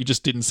movie that you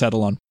just didn't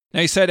settle on. Now,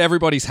 he said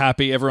everybody's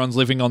happy, everyone's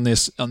living on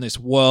this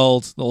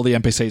world, all the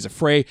NPCs are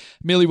free.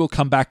 Millie will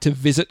come back to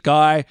visit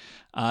Guy.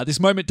 This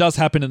moment does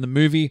happen in the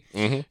movie.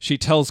 Mm-hmm. She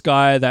tells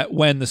Guy that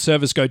when the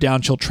servers go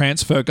down, she'll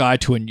transfer Guy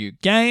to a new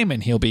game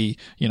and he'll be,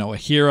 a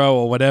hero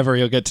or whatever.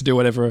 He'll get to do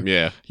whatever,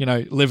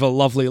 live a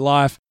lovely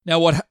life. Now,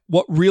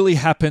 what really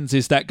happens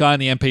is that Guy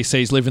and the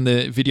NPCs live in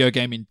the video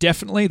game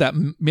indefinitely, that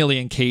Millie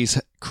and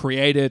Keys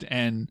created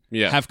and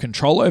have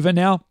control over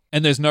now.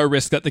 And there's no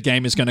risk that the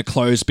game is going to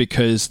close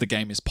because the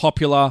game is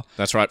popular.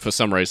 That's right, for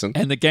some reason.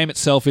 And the game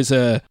itself is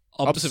a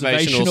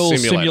observational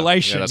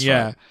simulation. Yeah, that's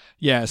right.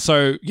 Yeah,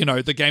 so,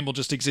 the game will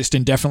just exist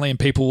indefinitely and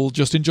people will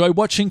just enjoy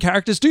watching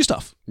characters do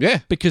stuff. Yeah.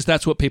 Because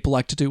that's what people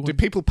like to do. Do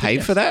people pay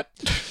for that?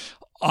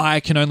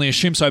 I can only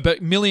assume so.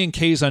 But Millie and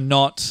Keys are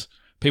not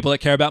people that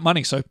care about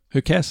money, so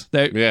who cares?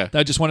 They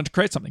just wanted to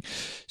create something.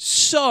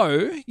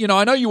 So,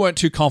 I know you weren't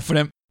too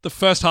confident. The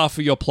first half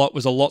of your plot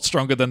was a lot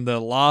stronger than the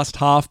last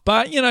half,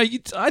 but,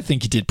 I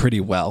think you did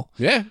pretty well.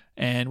 Yeah.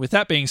 And with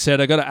that being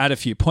said, I got to add a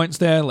few points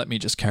there. Let me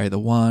just carry the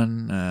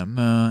one.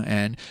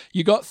 And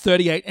you got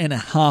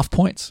 38.5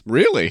 points.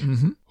 Really?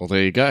 Mm-hmm. Well,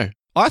 there you go.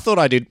 I thought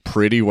I did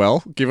pretty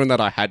well, given that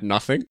I had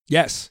nothing.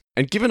 Yes.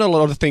 And given a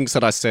lot of things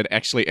that I said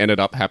actually ended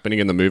up happening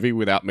in the movie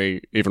without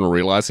me even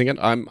realizing it,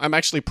 I'm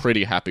actually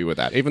pretty happy with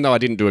that. Even though I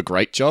didn't do a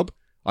great job,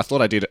 I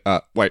thought I did...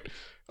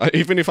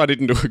 even if I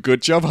didn't do a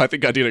good job, I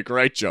think I did a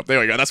great job. There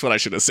we go. That's what I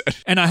should have said.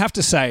 And I have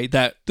to say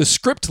that the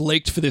script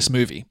leaked for this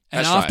movie.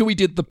 And That's right.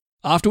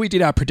 After we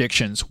did our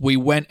predictions, we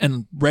went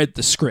and read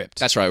the script.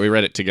 That's right. We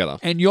read it together.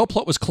 And your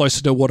plot was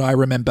closer to what I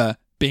remember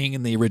being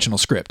in the original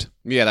script.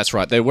 Yeah, that's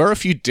right. There were a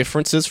few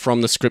differences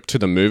from the script to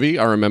the movie,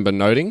 I remember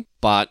noting,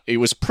 but they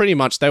were pretty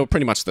much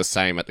the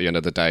same at the end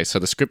of the day. So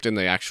the script and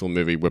the actual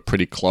movie were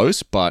pretty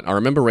close, but I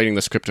remember reading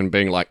the script and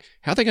being like,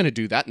 how are they going to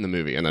do that in the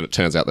movie? And then it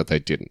turns out that they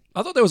didn't.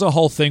 I thought there was a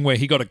whole thing where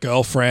he got a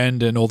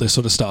girlfriend and all this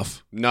sort of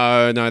stuff.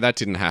 No, that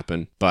didn't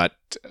happen. But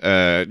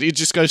it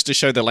just goes to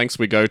show the lengths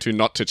we go to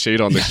not to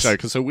cheat on this show.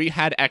 Because so we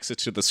had access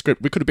to the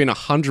script. We could have been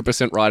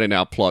 100% right in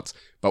our plots,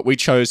 but we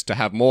chose to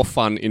have more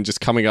fun in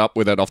just coming up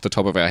with it off the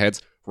top of our heads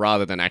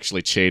rather than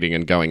actually cheating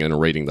and going in and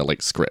reading the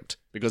leaked script.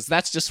 Because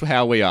that's just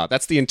how we are.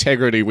 That's the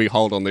integrity we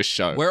hold on this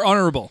show. We're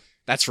honourable.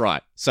 That's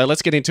right. So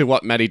let's get into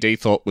what Matty D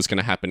thought was going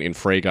to happen in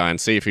Free Guy and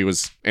see if he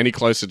was any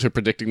closer to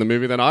predicting the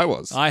movie than I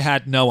was. I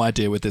had no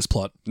idea with this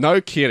plot.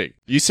 No kidding.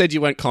 You said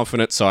you weren't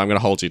confident, so I'm going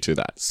to hold you to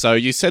that. So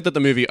you said that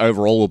the movie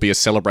overall will be a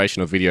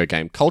celebration of video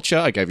game culture.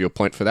 I gave you a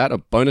point for that, a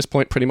bonus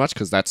point pretty much,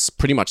 because that's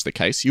pretty much the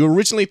case. You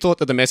originally thought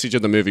that the message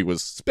of the movie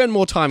was spend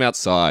more time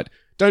outside.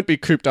 Don't be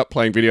cooped up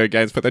playing video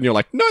games, but then you're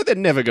like, no, they're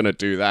never going to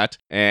do that.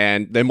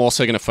 And they're more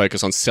so going to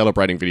focus on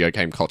celebrating video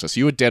game culture. So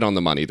you were dead on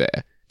the money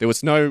there. There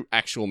was no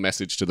actual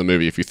message to the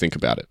movie if you think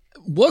about it.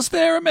 Was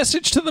there a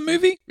message to the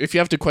movie? If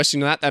you have to question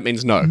that, that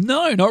means no.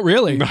 No, not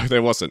really. No,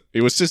 there wasn't.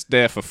 It was just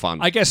there for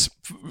fun. I guess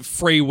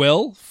free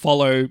will,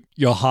 follow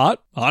your heart.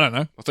 I don't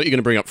know. I thought you were going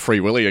to bring up Free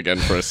Willy again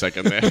for a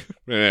second there.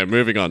 Yeah,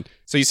 moving on.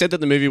 So you said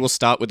that the movie will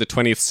start with the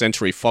 20th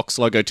Century Fox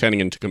logo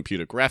turning into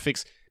computer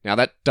graphics. Now,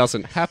 that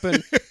doesn't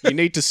happen. You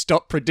need to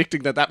stop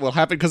predicting that will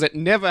happen because it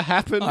never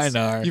happens. I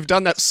know. You've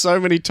done that so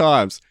many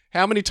times.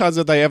 How many times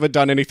have they ever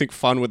done anything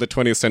fun with the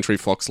 20th Century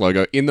Fox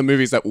logo in the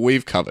movies that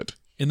we've covered?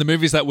 In the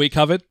movies that we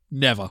covered?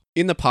 Never.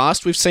 In the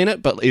past, we've seen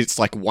it, but it's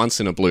like once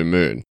in a blue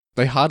moon.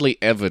 They hardly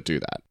ever do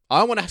that.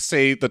 I want to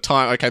see the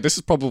time... Okay, this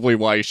is probably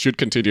why you should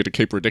continue to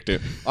keep predicting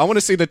it. I want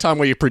to see the time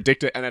where you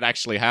predict it and it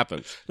actually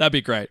happens. That'd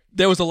be great.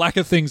 There was a lack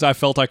of things I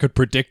felt I could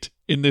predict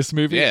in this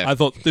movie. Yeah. I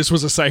thought this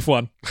was a safe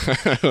one.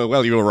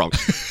 Well, you were wrong.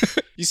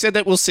 You said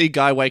that we'll see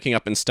Guy waking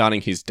up and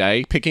starting his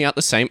day, picking out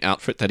the same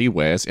outfit that he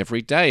wears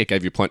every day. I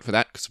gave you a point for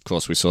that because, of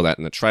course, we saw that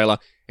in the trailer.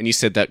 And you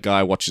said that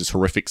Guy watches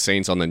horrific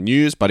scenes on the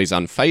news, but is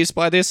unfazed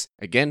by this.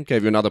 Again,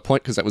 gave you another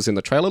point because that was in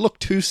the trailer. Look,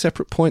 2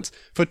 separate points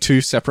for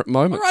 2 separate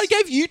moments. All right,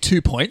 I gave you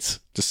 2 points.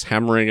 Just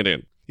hammering it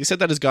in. You said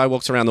that as Guy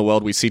walks around the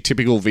world, we see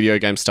typical video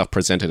game stuff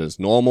presented as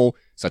normal,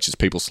 such as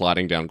people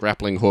sliding down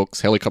grappling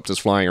hooks, helicopters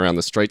flying around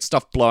the street,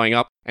 stuff blowing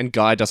up, and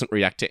Guy doesn't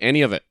react to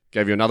any of it.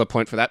 Gave you another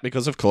point for that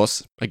because, of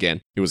course,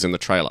 again, it was in the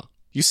trailer.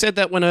 You said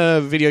that when a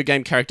video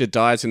game character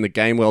dies in the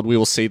game world, we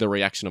will see the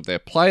reaction of their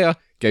player.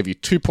 Gave you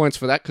 2 points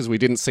for that because we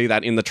didn't see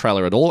that in the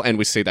trailer at all, and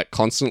we see that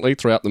constantly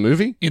throughout the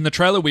movie. In the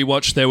trailer we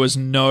watched, there was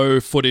no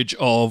footage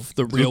of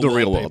the real world. The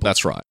real world, people.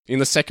 that's right. In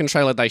the second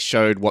trailer, they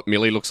showed what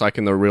Millie looks like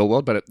in the real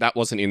world, but that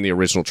wasn't in the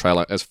original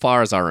trailer, as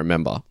far as I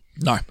remember.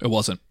 No, it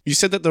wasn't. You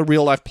said that the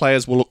real-life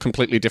players will look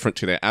completely different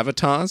to their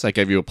avatars. I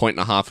gave you a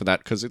 1.5 for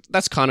that because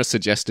that's kind of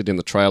suggested in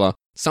the trailer.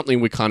 Something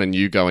we kind of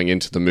knew going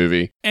into the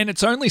movie. And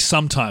it's only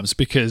sometimes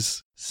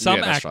because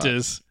some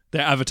actors...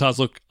 Their avatars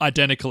look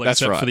identical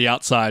except for the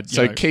outside.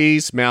 So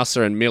Keys,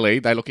 Mouser, and Millie,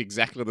 they look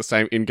exactly the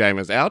same in-game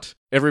as out.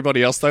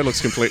 Everybody else, though,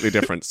 looks completely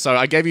different. So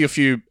I gave you a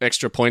few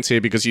extra points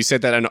here because you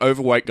said that an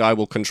overweight guy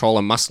will control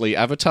a muscly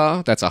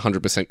avatar. That's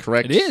 100%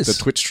 correct. It is.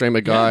 The Twitch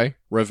streamer guy,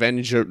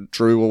 Revenge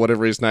Drew or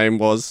whatever his name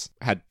was,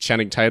 had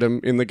Channing Tatum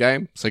in the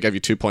game. So I gave you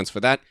 2 points for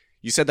that.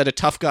 You said that a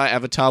tough guy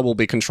avatar will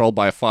be controlled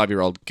by a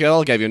 5-year-old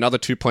girl. Gave you another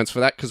 2 points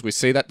for that because we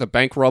see that the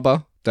bank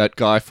robber that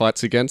Guy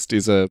fights against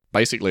is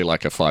basically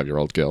like a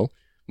 5-year-old girl.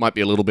 Might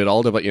be a little bit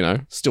older, but,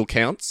 still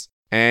counts.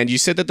 And you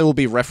said that there will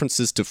be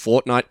references to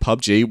Fortnite,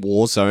 PUBG,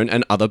 Warzone,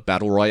 and other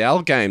Battle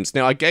Royale games.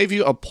 Now, I gave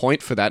you a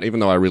point for that,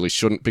 even though I really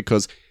shouldn't,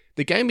 because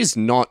the game is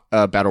not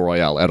a Battle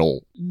Royale at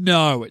all.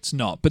 No, it's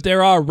not. But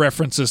there are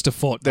references to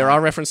Fortnite. There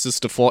are references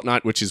to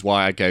Fortnite, which is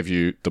why I gave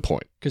you the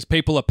point. Because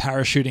people are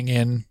parachuting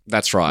in.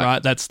 That's right.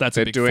 Right, that's a big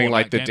They're doing Fortnite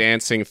like the game.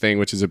 dancing thing,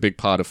 which is a big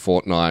part of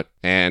Fortnite.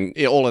 And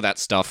all of that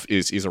stuff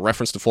is a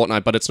reference to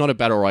Fortnite, but it's not a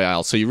Battle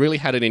Royale. So you really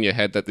had it in your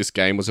head that this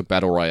game was a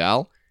Battle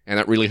Royale. And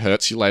that really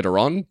hurts you later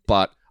on.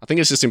 But I think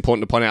it's just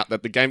important to point out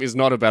that the game is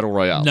not a Battle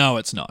Royale. No,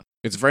 it's not.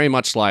 It's very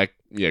much like,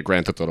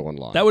 Grand Theft Auto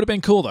Online. That would have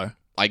been cool, though.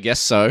 I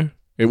guess so.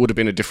 It would have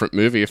been a different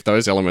movie if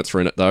those elements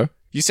were in it, though.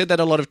 You said that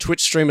a lot of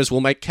Twitch streamers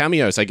will make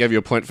cameos. I gave you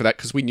a point for that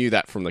because we knew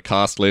that from the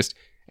cast list.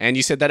 And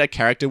you said that a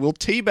character will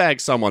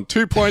teabag someone.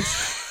 2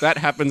 points. That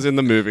happens in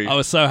the movie. I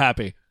was so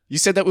happy. You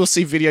said that we'll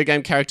see video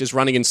game characters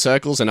running in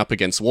circles and up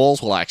against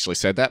walls. Well, I actually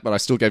said that, but I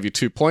still gave you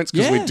 2 points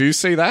because we do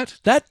see that.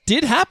 That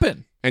did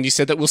happen. And you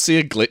said that we'll see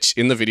a glitch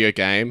in the video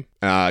game.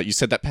 You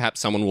said that perhaps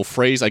someone will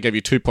freeze. I gave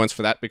you 2 points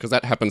for that because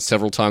that happens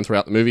several times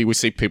throughout the movie. We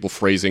see people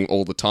freezing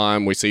all the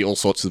time. We see all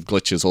sorts of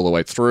glitches all the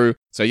way through.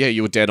 So yeah,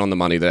 you were dead on the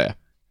money there.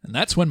 And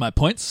that's when my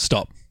points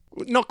stop.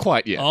 Not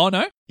quite yet. Oh,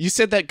 no? You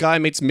said that guy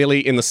meets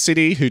Millie in the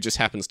city who just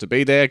happens to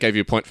be there. Gave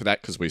you a point for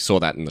that because we saw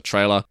that in the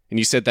trailer. And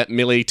you said that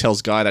Millie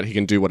tells Guy that he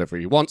can do whatever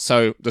he wants.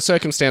 So the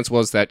circumstance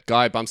was that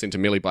Guy bumps into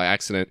Millie by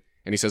accident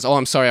and he says, "Oh,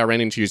 I'm sorry, I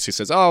ran into you." She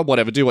says, "Oh,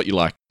 whatever, do what you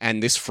like."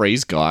 And this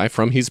frees Guy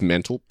from his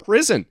mental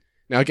prison.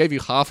 Now, I gave you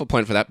half a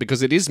point for that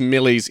because it is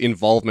Millie's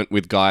involvement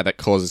with Guy that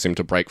causes him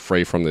to break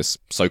free from this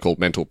so-called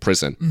mental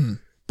prison.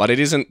 But it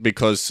isn't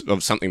because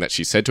of something that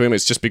she said to him.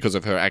 It's just because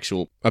of her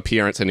actual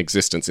appearance and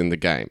existence in the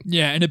game.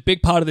 Yeah, and a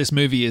big part of this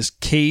movie is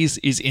Keyes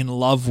is in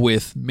love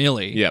with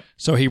Millie. Yep.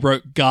 So he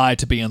wrote Guy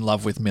to be in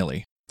love with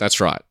Millie. That's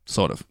right.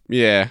 Sort of.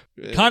 Yeah.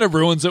 Kind of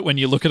ruins it when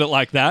you look at it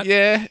like that.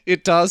 Yeah,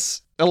 it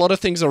does. A lot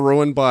of things are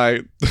ruined by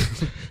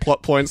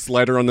plot points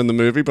later on in the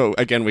movie, but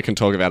again, we can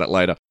talk about it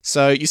later.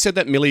 So you said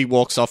that Millie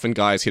walks off and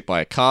Guy is hit by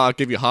a car. I'll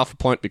give you half a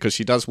point because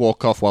she does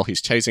walk off while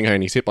he's chasing her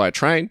and he's hit by a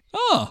train.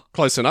 Oh.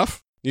 Close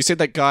enough. You said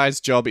that Guy's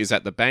job is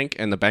at the bank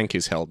and the bank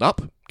is held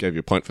up. Gave you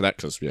a point for that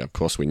because, yeah, of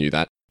course we knew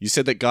that. You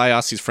said that Guy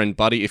asked his friend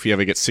Buddy if he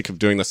ever gets sick of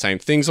doing the same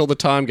things all the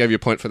time. Gave you a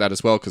point for that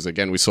as well because,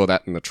 again, we saw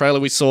that in the trailer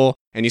we saw.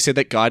 And you said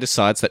that Guy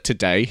decides that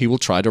today he will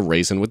try to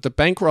reason with the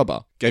bank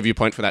robber. Gave you a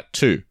point for that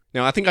too.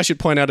 Now, I think I should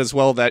point out as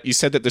well that you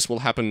said that this will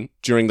happen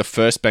during the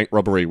first bank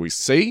robbery we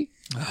see,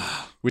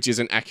 which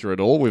isn't accurate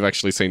at all. We've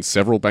actually seen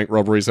several bank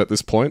robberies at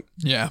this point.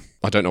 Yeah.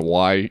 I don't know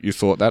why you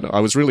thought that. I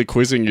was really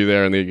quizzing you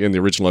there in the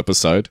original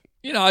episode.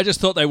 You know, I just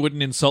thought they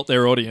wouldn't insult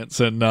their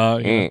audience and,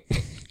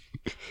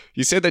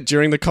 You said that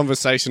during the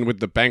conversation with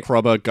the bank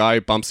robber, Guy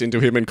bumps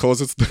into him and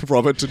causes the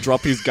robber to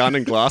drop his gun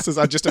and glasses.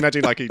 I just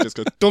imagine like he just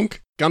goes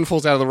dunk, gun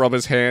falls out of the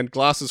robber's hand,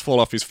 glasses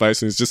fall off his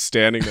face, and he's just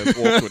standing there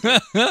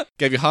awkwardly.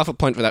 Gave you half a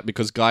point for that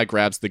because Guy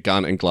grabs the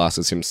gun and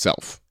glasses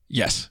himself.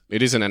 Yes.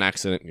 It isn't an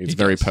accident. It's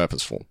very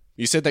purposeful.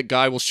 You said that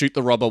Guy will shoot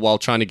the robber while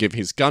trying to give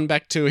his gun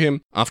back to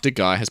him after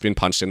Guy has been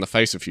punched in the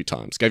face a few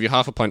times. Gave you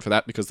half a point for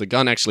that because the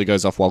gun actually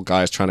goes off while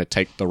Guy is trying to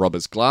take the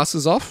robber's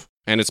glasses off.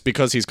 And it's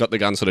because he's got the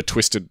gun sort of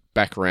twisted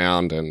back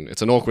around and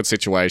it's an awkward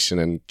situation.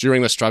 And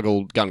during the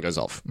struggle, gun goes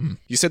off.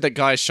 You said that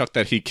Guy is shocked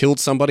that he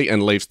killed somebody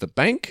and leaves the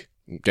bank.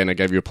 Again, I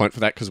gave you a point for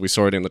that because we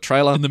saw it in the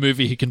trailer. In the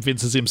movie, he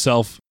convinces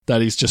himself that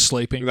he's just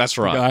sleeping. That's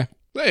right. Guy.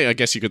 Hey, I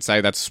guess you could say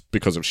that's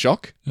because of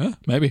shock. Yeah,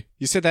 maybe.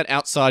 You said that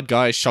outside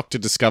Guy is shocked to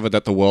discover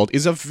that the world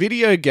is a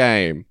video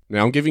game.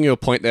 Now, I'm giving you a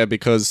point there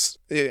because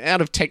out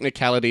of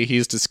technicality,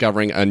 he's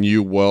discovering a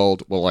new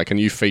world, well, like a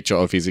new feature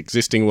of his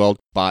existing world.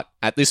 But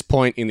at this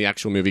point in the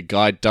actual movie,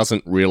 Guy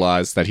doesn't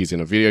realize that he's in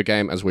a video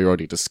game, as we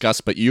already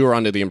discussed. But you were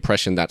under the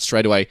impression that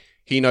straight away,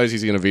 he knows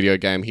he's in a video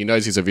game. He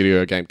knows he's a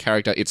video game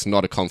character. It's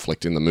not a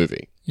conflict in the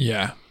movie.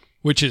 Yeah,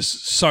 which is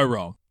so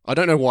wrong. I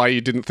don't know why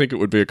you didn't think it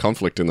would be a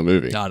conflict in the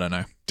movie. I don't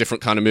know.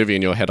 Different kind of movie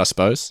in your head, I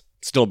suppose.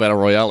 Still a Battle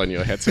Royale in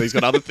your head, so he's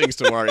got other things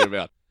to worry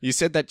about. You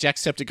said that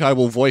Jacksepticeye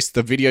will voice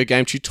the video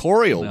game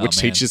tutorial, which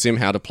teaches him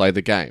how to play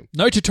the game.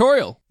 No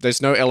tutorial.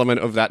 There's no element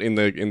of that in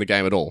the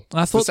game at all.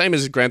 I thought the same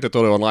as Grand Theft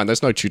Auto Online.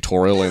 There's no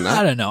tutorial in that.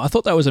 I don't know. I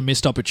thought that was a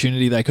missed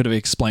opportunity. They could have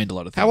explained a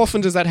lot of things. How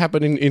often does that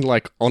happen in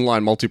like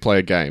online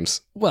multiplayer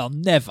games? Well,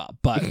 never,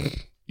 but...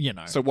 You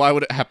know. So why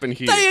would it happen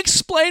here? They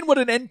explain what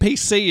an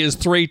NPC is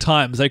 3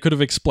 times. They could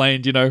have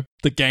explained,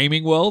 the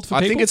gaming world for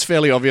people. I think it's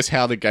fairly obvious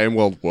how the game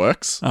world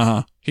works.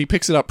 Uh-huh. He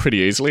picks it up pretty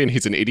easily and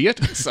he's an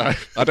idiot. So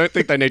I don't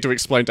think they need to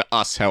explain to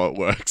us how it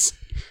works.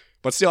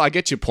 But still, I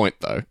get your point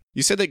though.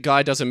 You said that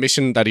Guy does a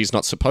mission that he's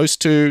not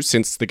supposed to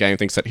since the game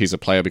thinks that he's a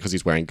player because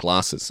he's wearing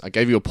glasses. I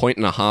gave you a point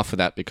and a half for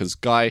that because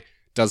Guy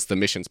does the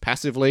missions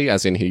passively,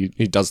 as in he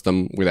does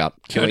them without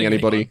killing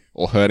anybody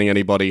or hurting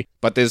anybody.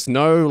 But there's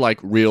no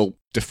real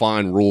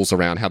defined rules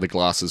around how the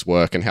glasses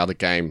work and how the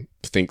game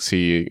thinks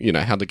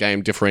how the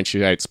game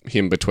differentiates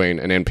him between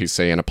an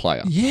NPC and a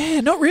player. Yeah,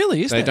 not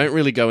really, is They there? don't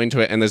really go into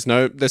it, and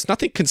there's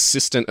nothing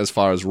consistent as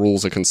far as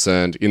rules are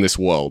concerned in this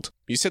world.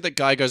 You said that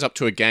Guy goes up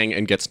to a gang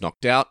and gets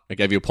knocked out. I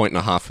gave you a point and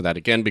a half for that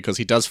again, because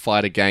he does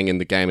fight a gang in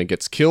the game and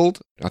gets killed.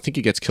 I think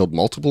he gets killed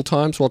multiple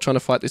times while trying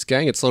to fight this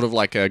gang. It's sort of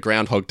like a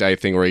Groundhog Day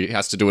thing where he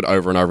has to do it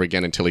over and over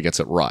again until he gets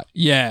it right.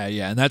 Yeah,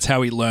 and that's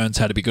how he learns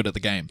how to be good at the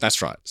game.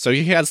 That's right. So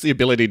he has the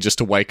ability just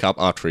to wake up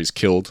after he's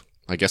killed,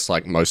 I guess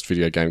like most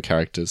video game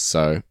characters.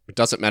 So it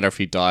doesn't matter if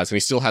he dies, and he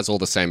still has all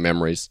the same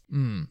memories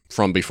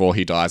from before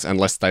he dies,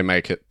 unless they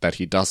make it that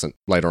he doesn't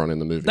later on in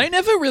the movie. They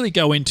never really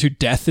go into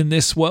death in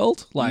this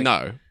world.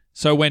 No.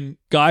 So when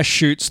Guy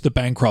shoots the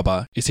bank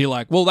robber, is he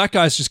like, well, that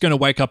guy's just going to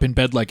wake up in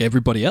bed like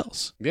everybody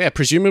else? Yeah,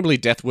 presumably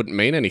death wouldn't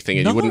mean anything,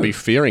 and you wouldn't be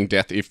fearing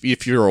death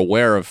if you're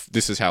aware of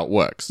this is how it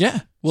works.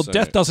 Yeah. Well,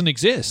 death doesn't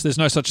exist. There's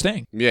no such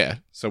thing. Yeah.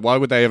 So why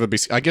would they ever be...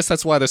 I guess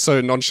that's why they're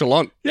so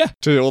nonchalant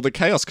to all the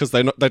chaos, because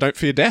they don't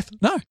fear death.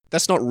 No.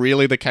 That's not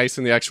really the case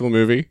in the actual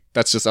movie.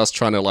 That's just us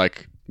trying to,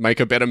 make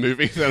a better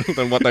movie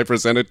than what they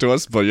presented to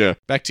us. But yeah,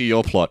 back to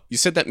your plot. You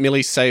said that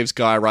Millie saves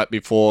Guy right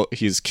before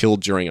he's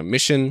killed during a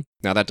mission.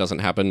 Now, that doesn't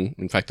happen.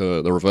 In fact,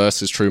 the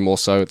reverse is true more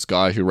so. It's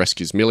Guy who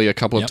rescues Millie a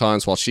couple of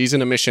times while she's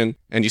in a mission.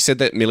 And you said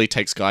that Millie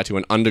takes Guy to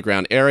an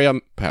underground area,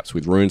 perhaps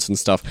with runes and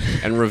stuff,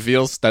 and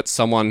reveals that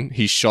someone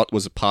he shot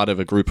was a part of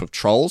a group of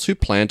trolls who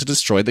planned to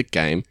destroy the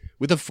game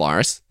with a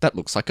virus that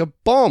looks like a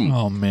bomb.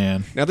 Oh,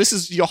 man. Now,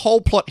 your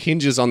whole plot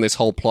hinges on this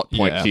whole plot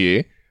point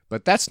here,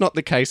 but that's not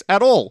the case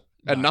at all.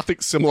 No. And nothing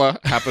similar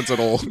happens at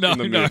all in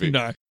the movie.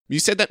 No. You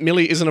said that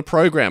Millie isn't a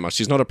programmer.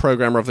 She's not a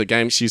programmer of the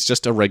game. She's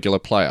just a regular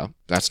player.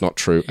 That's not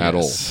true at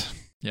all.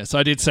 Yes,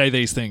 I did say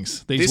these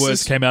things. These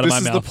words came out of my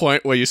mouth. This is the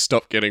point where you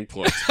stop getting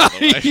points, by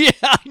the way.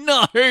 Yeah,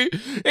 no.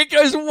 It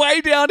goes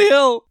way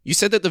downhill. You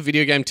said that the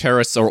video game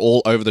terrorists are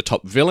all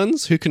over-the-top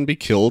villains who can be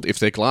killed if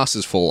their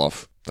glasses fall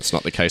off. That's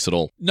not the case at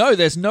all. No,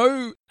 there's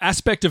no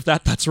aspect of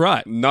that that's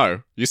right.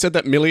 No. You said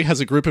that Millie has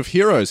a group of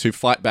heroes who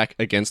fight back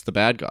against the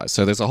bad guys.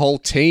 So there's a whole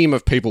team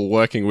of people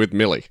working with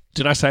Millie.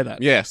 Did I say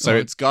that? Yeah, so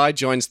it's Guy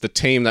joins the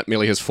team that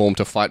Millie has formed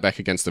to fight back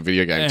against the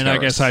video game terrorists. And I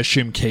guess I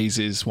assume Keys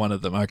is one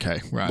of them.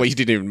 Okay, right. Well, you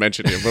didn't even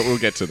mention him, but we'll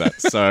get to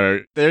that. So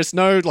there's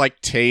no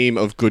team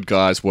of good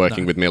guys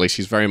working with Millie.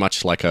 She's very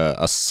much like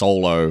a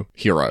solo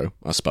hero,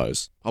 I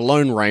suppose. A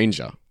lone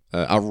ranger.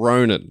 A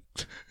Ronin.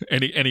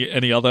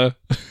 Any other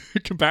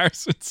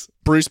comparisons?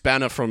 Bruce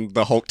Banner from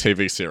the Hulk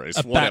TV series.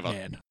 Whatever.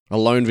 Batman. A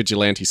lone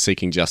vigilante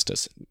seeking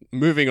justice.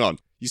 Moving on.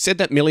 You said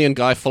that Millie and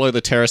Guy follow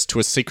the terrorists to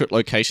a secret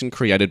location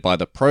created by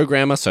the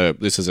programmer. So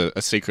this is a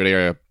secret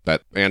area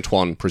that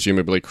Antoine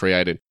presumably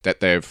created that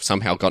they've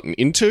somehow gotten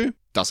into.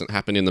 Doesn't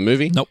happen in the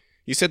movie. Nope.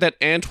 You said that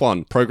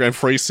Antoine programmed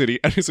Free City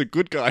and is a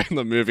good guy in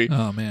the movie.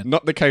 Oh, man.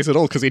 Not the case at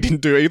all, because he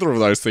didn't do either of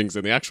those things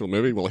in the actual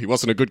movie. Well, he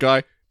wasn't a good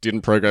guy.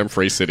 Didn't program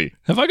Free City.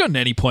 Have I gotten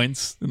any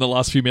points in the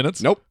last few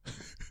minutes? Nope.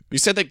 You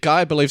said that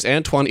Guy believes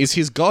Antoine is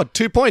his god.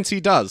 2 points, he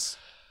does.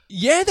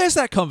 Yeah, there's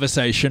that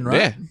conversation, right?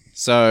 Yeah.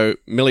 So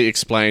Millie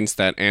explains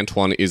that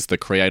Antoine is the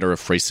creator of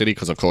Free City,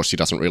 because of course she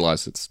doesn't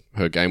realize it's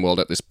her game world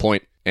at this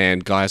point.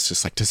 And Guy's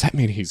just like, does that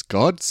mean he's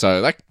God?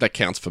 So that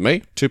counts for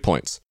me. 2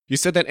 points. You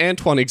said that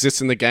Antoine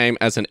exists in the game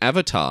as an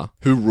avatar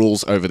who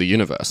rules over the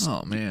universe.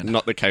 Oh, man.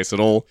 Not the case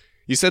at all.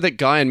 You said that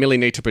Guy and Millie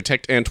need to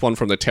protect Antoine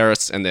from the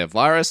terrorists and their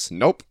virus.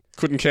 Nope.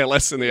 Couldn't care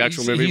less in the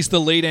actual movie. He's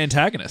the lead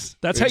antagonist.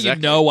 That's how you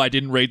know I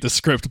didn't read the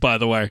script, by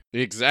the way.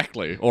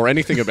 Exactly. Or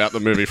anything about the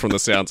movie from the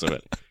sounds of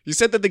it. You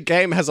said that the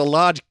game has a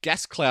large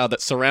gas cloud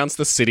that surrounds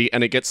the city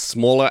and it gets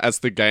smaller as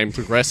the game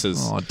progresses.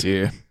 Oh,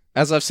 dear.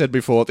 As I've said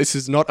before, this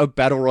is not a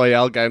battle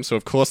royale game, so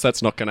of course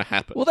that's not going to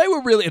happen. Well, they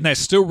were really, and they're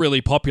still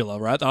really popular,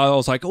 right? I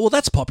was like, oh,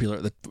 that's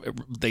popular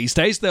these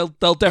days. They'll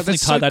definitely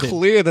tie that in. It's so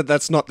clear that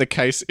that's not the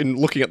case in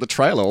looking at the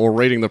trailer or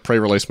reading the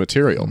pre-release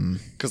material,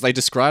 because they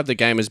describe the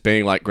game as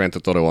being like Grand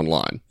Theft Auto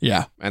Online.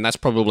 Yeah, and that's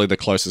probably the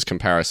closest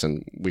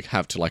comparison we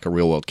have to like a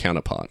real-world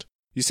counterpart.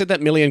 You said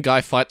that Millie and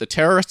Guy fight the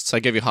terrorists. I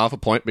gave you half a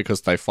point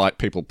because they fight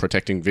people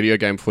protecting video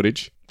game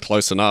footage.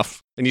 Close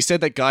enough. And you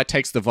said that Guy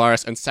takes the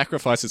virus and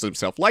sacrifices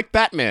himself, like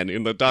Batman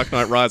in The Dark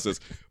Knight Rises,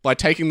 by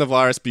taking the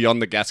virus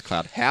beyond the gas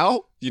cloud.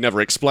 How? You never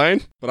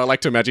explain, but I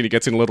like to imagine he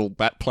gets in a little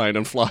bat plane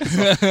and flies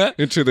off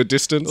into the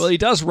distance. Well, he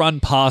does run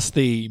past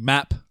the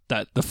map,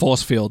 the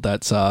force field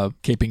that's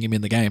keeping him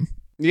in the game.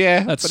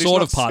 Yeah, that's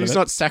sort of part of it. He's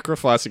not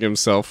sacrificing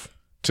himself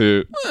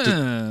to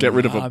get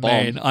rid of a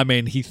bomb. I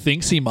mean, he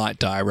thinks he might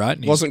die, right?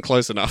 Wasn't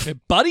close enough.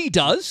 Buddy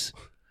does.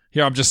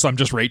 Here, I'm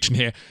just reaching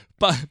here.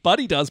 But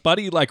Buddy does.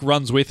 Buddy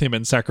runs with him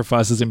and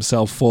sacrifices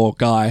himself for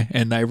Guy,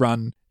 and they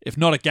run, if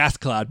not a gas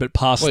cloud, but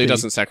past. Well, he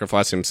doesn't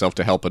sacrifice himself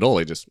to help at all.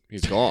 He's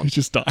gone. He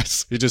just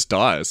dies. He just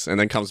dies and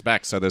then comes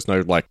back. So there's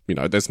no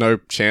there's no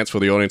chance for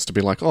the audience to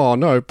be like, oh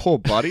no, poor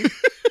Buddy.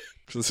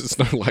 Because there's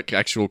no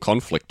actual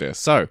conflict there.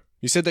 So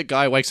you said that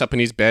Guy wakes up in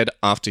his bed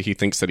after he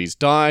thinks that he's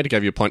died. I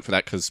gave you a point for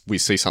that because we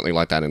see something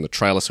like that in the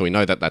trailer, so we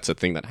know that that's a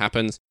thing that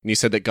happens. And you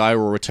said that Guy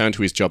will return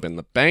to his job in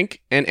the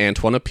bank, and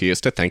Antoine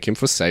appears to thank him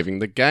for saving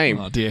the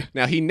game. Oh, dear.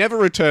 Now, he never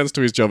returns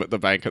to his job at the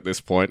bank at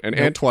this point, and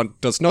Antoine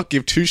does not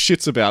give two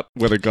shits about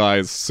whether Guy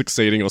is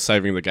succeeding or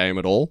saving the game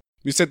at all.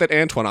 You said that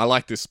Antoine, I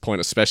like this point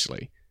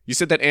especially. You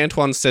said that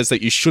Antoine says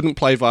that you shouldn't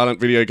play violent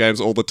video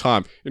games all the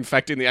time. In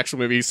fact, in the actual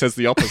movie, he says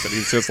the opposite.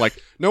 He says,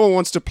 no one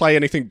wants to play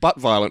anything but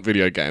violent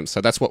video games, so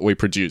that's what we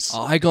produce.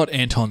 I got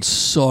Anton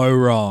so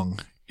wrong.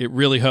 It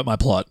really hurt my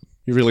plot.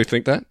 You really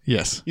think that?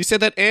 Yes. You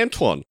said that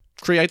Antoine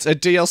creates a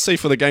DLC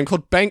for the game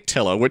called Bank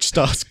Teller, which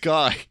stars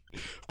Guy.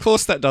 Of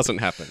course that doesn't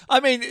happen. I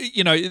mean,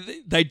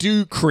 they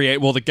do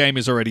create, well, the game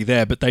is already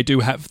there, but they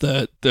do have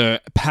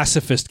the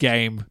pacifist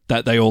game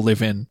that they all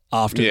live in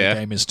after the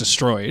game is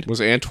destroyed. Was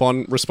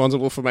Antoine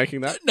responsible for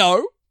making that?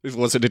 No.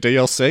 Was it a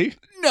DLC?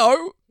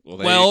 No.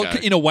 Well,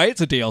 in a way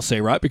it's a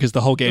DLC, right? Because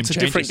the whole game changes.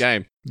 It's a different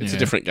game. It's a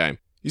different game.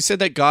 You said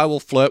that Guy will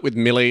flirt with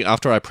Millie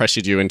after I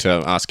pressured you into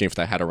asking if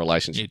they had a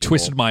relationship. You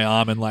twisted my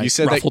arm and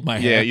ruffled my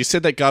hair. Yeah, you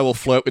said that Guy will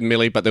flirt with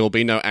Millie, but there will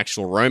be no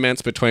actual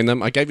romance between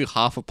them. I gave you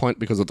half a point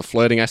because of the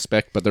flirting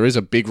aspect, but there is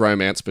a big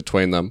romance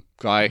between them.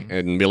 Guy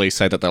and Millie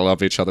say that they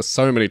love each other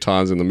so many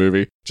times in the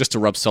movie, just to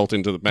rub salt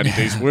into Maddie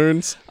D's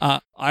wounds.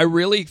 And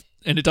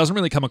it doesn't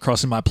really come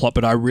across in my plot,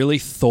 but I really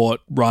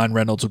thought Ryan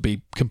Reynolds would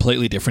be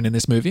completely different in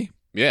this movie.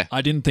 Yeah.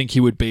 I didn't think he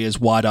would be as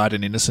wide-eyed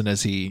and innocent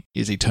as he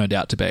turned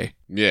out to be.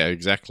 Yeah,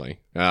 exactly.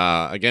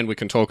 Again, we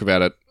can talk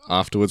about it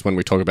afterwards when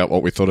we talk about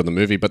what we thought of the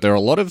movie, but there are a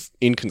lot of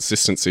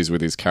inconsistencies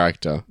with his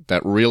character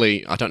that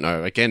really, I don't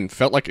know, again,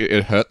 felt like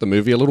it hurt the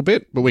movie a little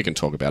bit, but we can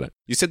talk about it.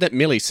 You said that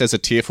Millie says a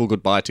tearful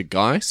goodbye to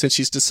Guy since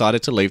she's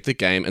decided to leave the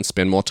game and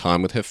spend more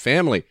time with her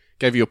family.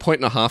 Gave you a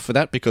 1.5 points for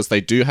that because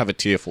they do have a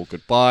tearful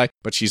goodbye,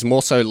 but she's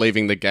more so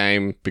leaving the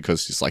game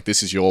because she's like,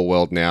 this is your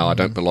world now, I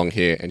don't belong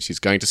here, and she's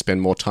going to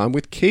spend more time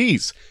with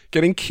Keys,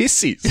 getting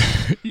kisses.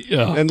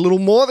 Yeah. And little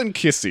more than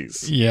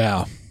kisses.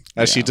 Yeah.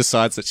 As she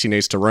decides that she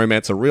needs to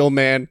romance a real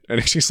man,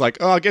 and she's like,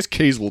 oh, I guess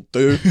Keys will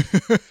do.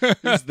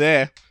 He's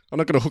there. I'm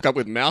not going to hook up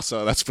with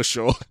Mouser, that's for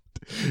sure.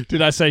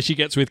 Did I say she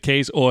gets with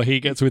Keys or he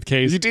gets with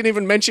Keys? You didn't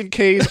even mention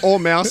Keys or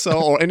Mouser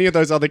or any of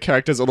those other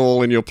characters at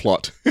all in your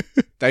plot.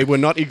 They were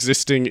not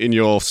existing in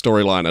your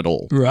storyline at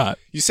all. Right.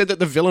 You said that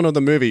the villain of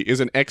the movie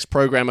is an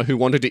ex-programmer who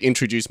wanted to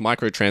introduce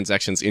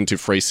microtransactions into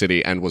Free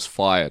City and was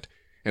fired.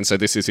 And so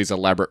this is his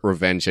elaborate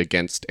revenge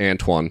against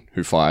Antoine,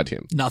 who fired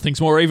him.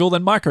 Nothing's more evil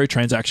than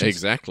microtransactions.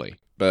 Exactly.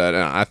 But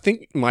I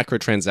think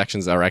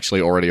microtransactions are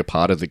actually already a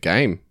part of the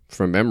game,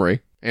 from memory.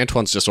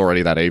 Antoine's just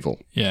already that evil.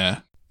 Yeah.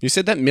 You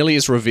said that Millie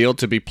is revealed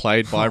to be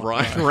played by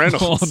Ryan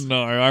Reynolds. Oh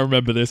no, I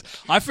remember this.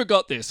 I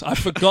forgot this. I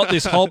forgot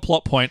this whole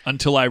plot point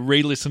until I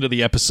re-listened to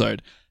the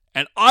episode.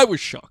 And I was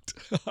shocked.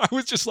 I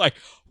was just like,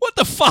 what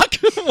the fuck?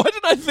 Why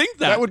did I think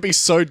that? That would be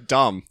so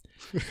dumb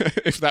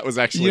if that was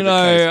actually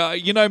the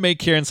case. You know me,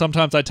 Kieran,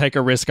 sometimes I take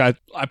a risk. I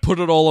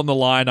put it all on the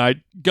line. I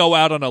go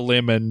out on a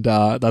limb, and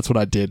that's what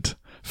I did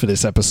for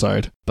this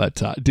episode.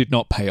 But it did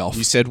not pay off.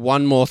 You said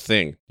one more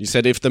thing. You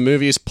said if the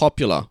movie is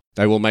popular,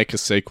 they will make a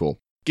sequel.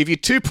 Give you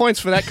 2 points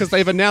for that because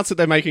they've announced that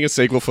they're making a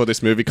sequel for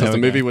this movie because the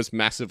movie was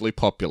massively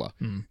popular.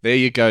 There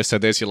you go. So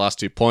there's your last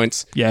 2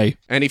 points. Yay.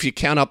 And if you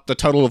count up the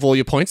total of all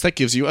your points, that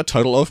gives you a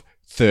total of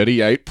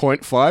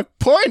 38.5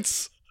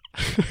 points.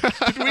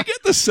 Did we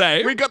get the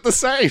same? We got the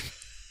same.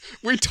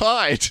 We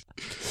tied.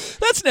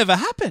 That's never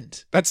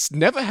happened. That's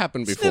never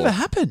happened before. It's never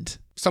happened.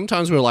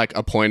 Sometimes we're like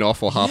a point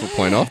off or half a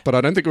point off, but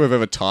I don't think we've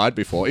ever tied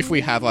before. If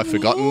we have, I've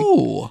forgotten.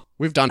 Ooh.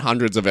 We've done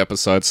hundreds of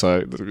episodes,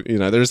 so,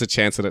 there is a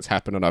chance that it's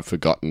happened and I've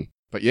forgotten.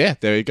 But yeah,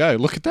 there you go.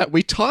 Look at that.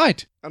 We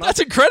tied. And That's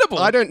incredible.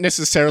 I don't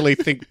necessarily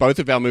think both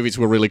of our movies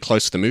were really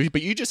close to the movie,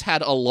 but you just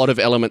had a lot of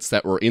elements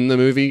that were in the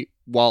movie,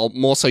 while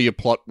more so your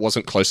plot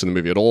wasn't close to the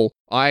movie at all.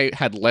 I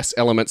had less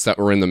elements that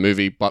were in the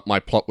movie, but my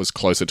plot was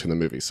closer to the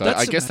movie. So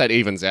I guess that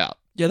evens out.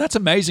 Yeah, that's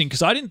amazing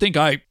because I didn't think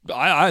I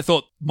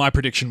thought my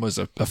prediction was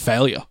a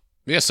failure.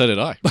 Yeah, so did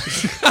I.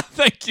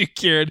 Thank you,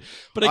 Kieran.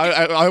 But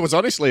I was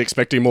honestly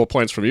expecting more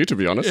points from you, to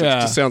be honest. Yeah.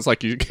 It just sounds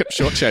like you kept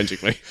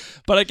shortchanging me.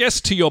 But I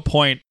guess to your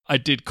point, I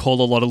did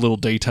call a lot of little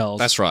details.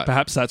 That's right.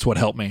 Perhaps that's what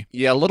helped me.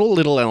 Yeah,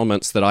 little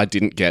elements that I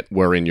didn't get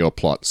were in your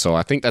plot. So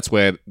I think that's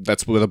where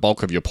the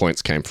bulk of your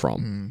points came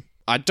from.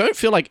 I don't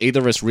feel like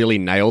either of us really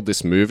nailed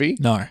this movie.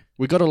 No.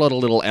 We got a lot of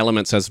little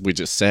elements, as we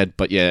just said.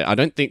 But yeah, I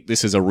don't think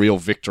this is a real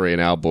victory in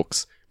our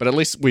books. But at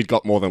least we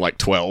got more than like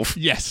 12.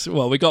 Yes.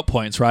 Well, we got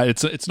points, right?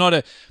 It's not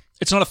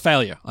a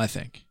failure, I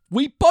think.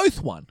 We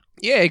both won.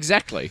 Yeah,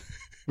 exactly.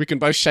 We can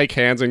both shake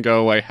hands and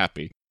go away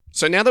happy.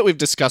 So now that we've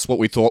discussed what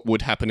we thought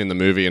would happen in the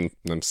movie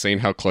and seen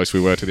how close we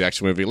were to the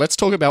actual movie, let's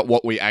talk about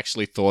what we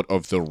actually thought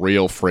of the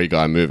real Free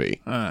Guy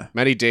movie.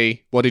 Matty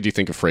D, what did you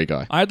think of Free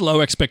Guy? I had low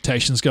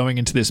expectations going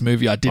into this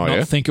movie. I did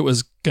not think it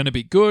was going to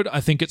be good. I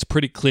think it's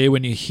pretty clear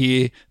when you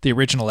hear the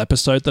original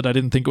episode that I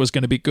didn't think it was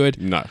going to be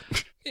good. No.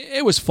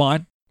 It was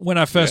fine. When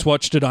I first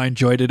watched it, I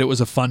enjoyed it. It was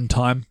a fun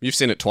time. You've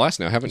seen it twice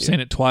now, haven't you? Seen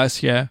it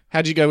twice, yeah.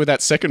 How'd you go with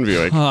that second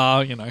viewing?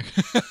 Oh,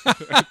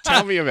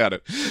 Tell me about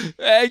it.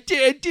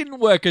 It didn't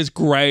work as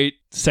great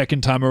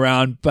second time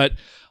around, but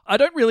I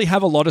don't really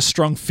have a lot of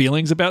strong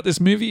feelings about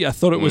this movie. I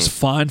thought it was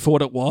fine for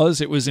what it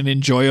was. It was an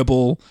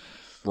enjoyable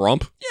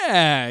romp.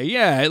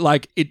 Yeah.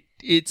 Like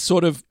it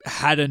sort of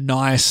had a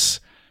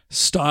nice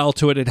style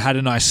to it. It had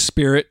a nice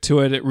spirit to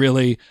it. It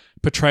really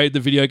portrayed the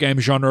video game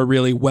genre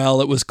really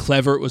well. It was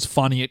clever. It was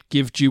funny. It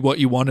gave you what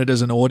you wanted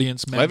as an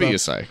audience member. Clever, you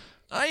say?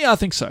 Yeah, I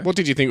think so. What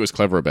did you think was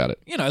clever about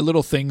it?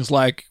 Little things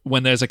like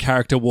when there's a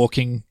character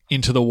walking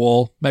into the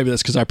wall. Maybe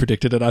that's because I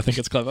predicted it. I think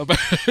it's clever.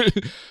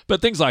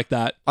 But things like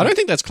that. I don't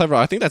think that's clever.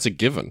 I think that's a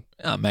given.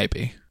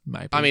 Maybe.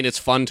 I mean, it's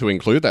fun to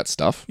include that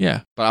stuff.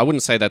 Yeah. But I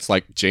wouldn't say that's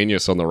like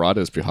genius on the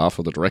writer's behalf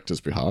or the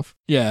director's behalf.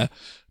 Yeah.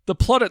 The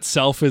plot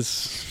itself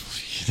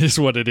is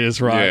what it is,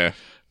 right? Yeah.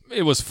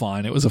 It was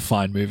fine. It was a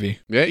fine movie.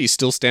 Yeah, you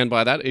still stand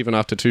by that even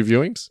after 2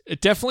 viewings? It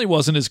definitely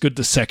wasn't as good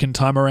the second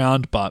time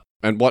around, but...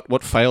 And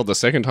what failed the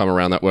second time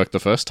around that worked the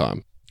first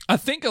time? I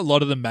think a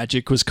lot of the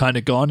magic was kind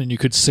of gone, and you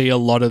could see a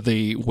lot of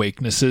the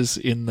weaknesses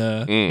in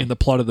the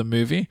plot of the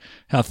movie.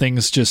 How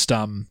things just,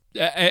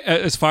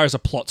 as far as a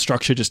plot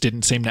structure, just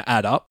didn't seem to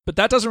add up. But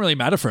that doesn't really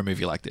matter for a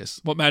movie like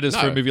this. What matters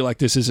for a movie like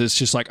this is it's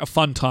just like a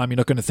fun time. You're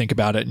not going to think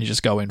about it, and you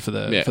just go in for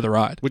the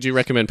ride. Would you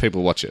recommend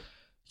people watch it?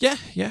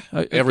 Yeah.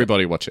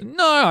 Everybody watch it.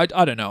 No,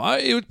 I don't know.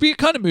 It would be a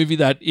kind of movie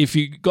that if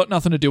you got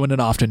nothing to do in an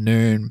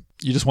afternoon,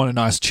 you just want a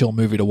nice chill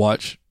movie to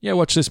watch. Yeah,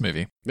 watch this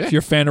movie. Yeah. If you're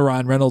a fan of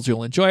Ryan Reynolds,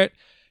 you'll enjoy it.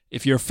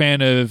 If you're a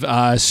fan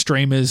of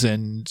streamers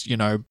and, you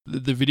know,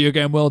 the video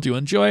game world, you'll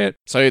enjoy it.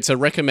 So it's a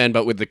recommend,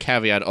 but with the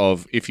caveat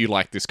of if you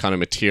like this kind of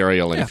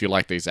material and if you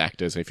like these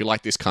actors and if you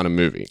like this kind of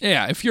movie.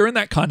 Yeah, if you're in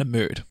that kind of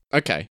mood.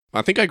 Okay.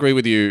 I think I agree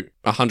with you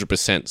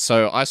 100%.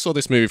 So I saw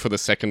this movie for the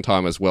second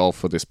time as well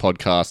for this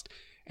podcast,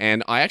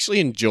 and I actually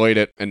enjoyed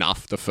it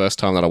enough the first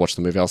time that I watched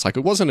the movie. I was like,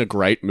 it wasn't a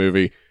great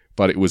movie,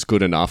 but it was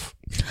good enough,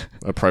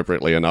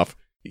 appropriately enough.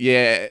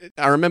 Yeah,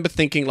 I remember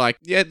thinking like,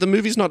 yeah, the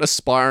movie's not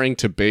aspiring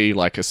to be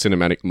like a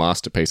cinematic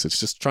masterpiece. It's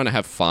just trying to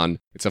have fun.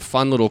 It's a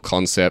fun little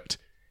concept,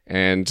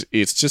 and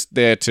it's just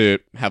there to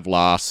have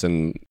laughs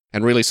and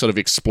really sort of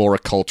explore a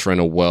culture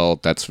and a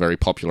world that's very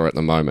popular at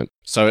the moment.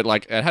 So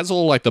it has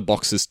all like the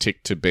boxes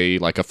ticked to be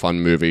like a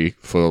fun movie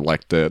for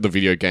like the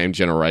video game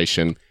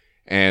generation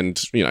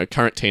and, you know,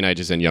 current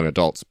teenagers and young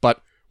adults.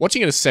 But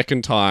watching it a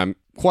second time,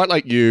 quite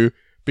like you,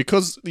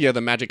 because, yeah,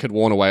 the magic had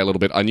worn away a little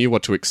bit, I knew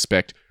what to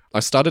expect. I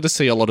started to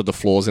see a lot of the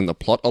flaws in the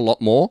plot a lot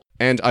more,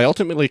 and I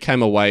ultimately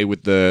came away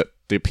with the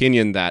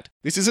opinion that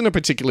this isn't a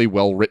particularly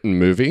well-written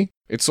movie.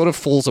 It sort of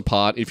falls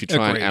apart if you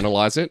try and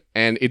analyze it,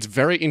 and it's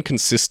very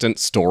inconsistent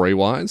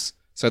story-wise.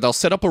 So they'll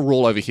set up a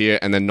rule over here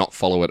and then not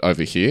follow it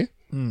over here.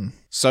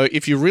 So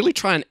if you really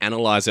try and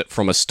analyze it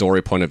from a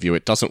story point of view,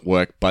 it doesn't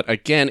work. But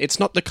again, it's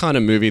not the kind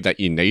of movie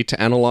that you need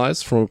to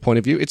analyze from a point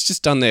of view. It's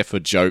just done there for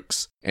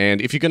jokes.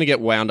 And if you're going to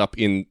get wound up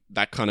in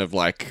that kind of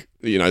like,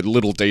 you know,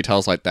 little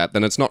details like that,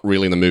 then it's not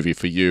really the movie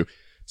for you.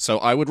 So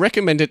I would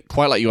recommend it,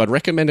 quite like you, I'd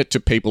recommend it to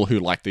people who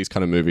like these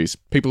kind of movies,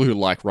 people who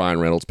like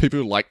Ryan Reynolds, people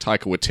who like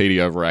Taika Waititi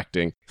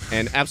overacting,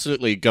 and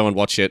absolutely go and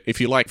watch it.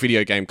 If you like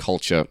video game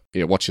culture,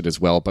 yeah, watch it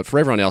as well. But for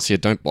everyone else here,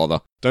 don't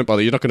bother. Don't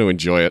bother. You're not going to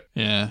enjoy it.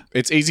 Yeah.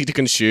 It's easy to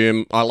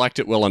consume. I liked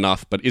it well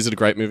enough, but is it a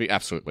great movie?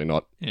 Absolutely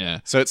not.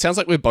 Yeah. So it sounds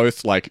like we're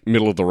both like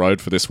middle of the road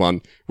for this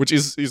one, which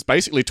is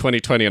basically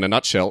 2020 in a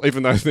nutshell,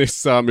 even though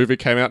this movie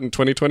came out in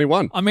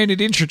 2021. I mean, it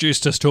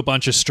introduced us to a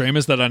bunch of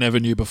streamers that I never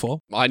knew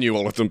before. I knew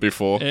all of them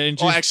before.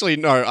 And actually,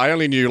 no, I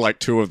only knew like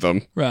two of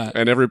them. Right.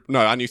 And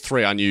I knew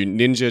three. I knew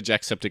Ninja,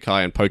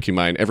 Jacksepticeye, and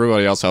Pokimane.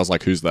 Everybody else, I was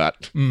like, who's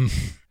that?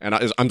 And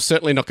I'm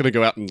certainly not going to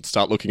go out and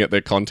start looking at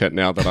their content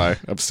now that I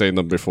have seen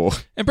them before.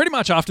 And pretty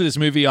much after this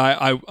movie,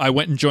 I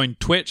went and joined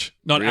Twitch,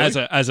 not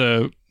Really? as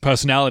a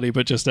personality,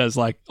 but just as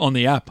like on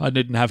the app. I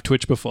didn't have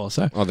Twitch before,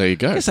 so Oh, there you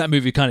go. I guess that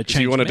movie kind of changed.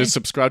 So you wanted me. to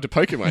subscribe to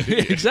Pokimane,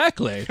 didn't you?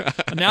 Exactly.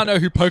 I now know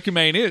who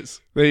Pokimane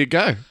is. There you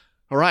go.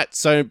 All right,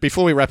 so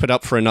before we wrap it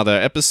up for another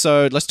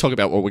episode, let's talk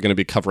about what we're going to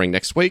be covering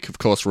next week. Of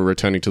course, we're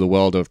returning to the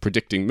world of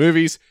predicting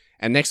movies,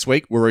 and next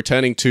week we're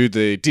returning to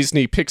the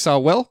Disney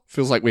Pixar well.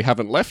 Feels like we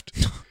haven't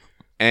left.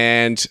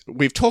 And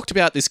we've talked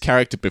about this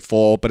character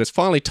before, but it's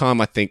finally time,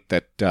 I think,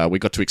 that we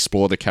got to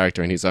explore the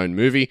character in his own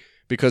movie,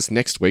 because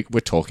next week we're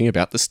talking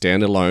about the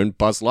standalone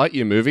Buzz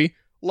Lightyear movie,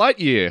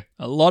 Lightyear.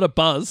 A lot of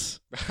buzz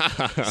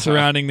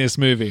surrounding this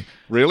movie.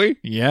 Really?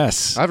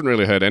 Yes. I haven't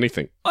really heard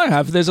anything. I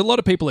have. There's a lot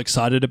of people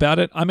excited about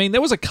it. I mean,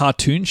 there was a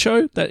cartoon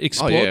show that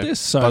explored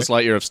this. So, Buzz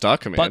Lightyear of Star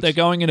Command. but they're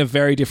going in a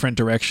very different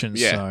direction.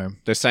 Yeah. So,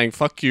 They're saying,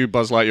 fuck you,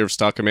 Buzz Lightyear of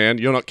Star Command.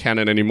 You're not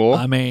canon anymore.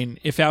 I mean,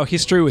 if our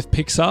history with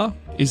Pixar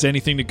is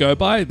anything to go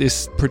by,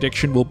 this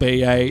prediction will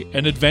be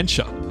an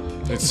adventure.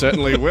 It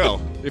certainly will.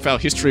 If our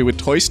history with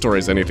Toy Story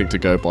is anything to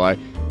go by,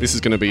 this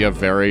is going to be a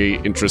very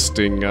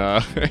interesting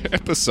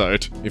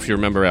episode. If you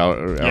remember our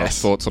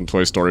Yes. thoughts on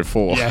Toy Story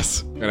 4.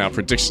 Yes. And our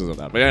predictions of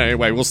that. But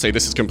anyway, we'll see.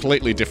 This is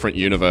completely different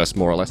universe,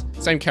 more or less.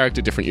 Same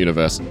character, different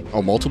universe.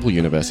 Oh, multiple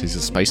universes. He's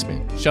a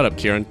spaceman. Shut up,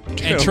 Kieran.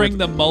 Entering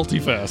the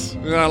multiverse.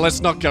 No,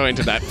 let's not go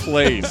into that,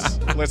 please.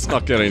 Let's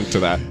not get into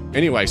that.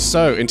 Anyway,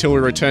 so until we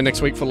return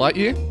next week for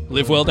Lightyear,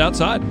 Live world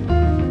outside.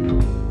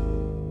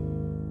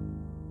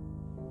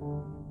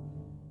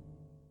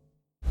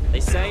 They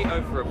say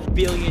over 1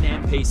 billion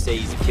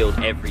NPCs are killed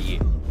every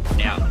year.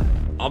 Now,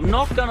 I'm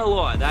not gonna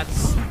lie,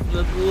 that's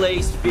at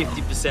least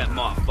 50%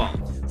 my fault.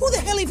 Who the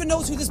hell even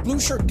knows who this blue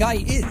shirt guy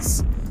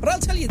is? But I'll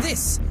tell you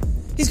this.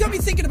 He's got me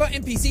thinking about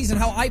NPCs and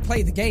how I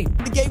play the game.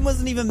 The game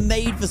wasn't even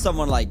made for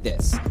someone like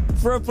this.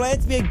 For a player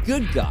to be a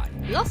good guy.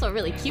 He's also a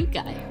really cute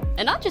guy.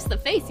 And not just the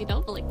face, you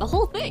know, but like the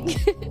whole thing.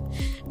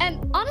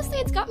 And honestly,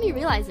 it's got me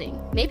realizing,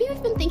 maybe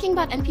we've been thinking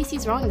about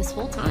NPCs wrong this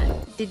whole time.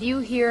 Did you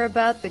hear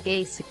about the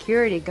gay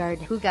security guard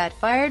who got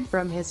fired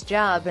from his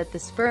job at the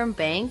sperm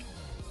bank?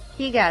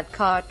 He got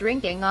caught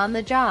drinking on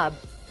the job.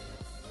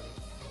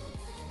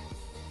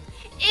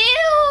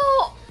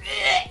 Ew!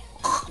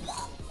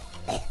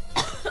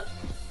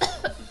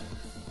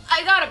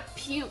 I gotta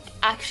puke.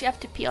 Actually, I have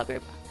to pee. I'll be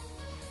right back.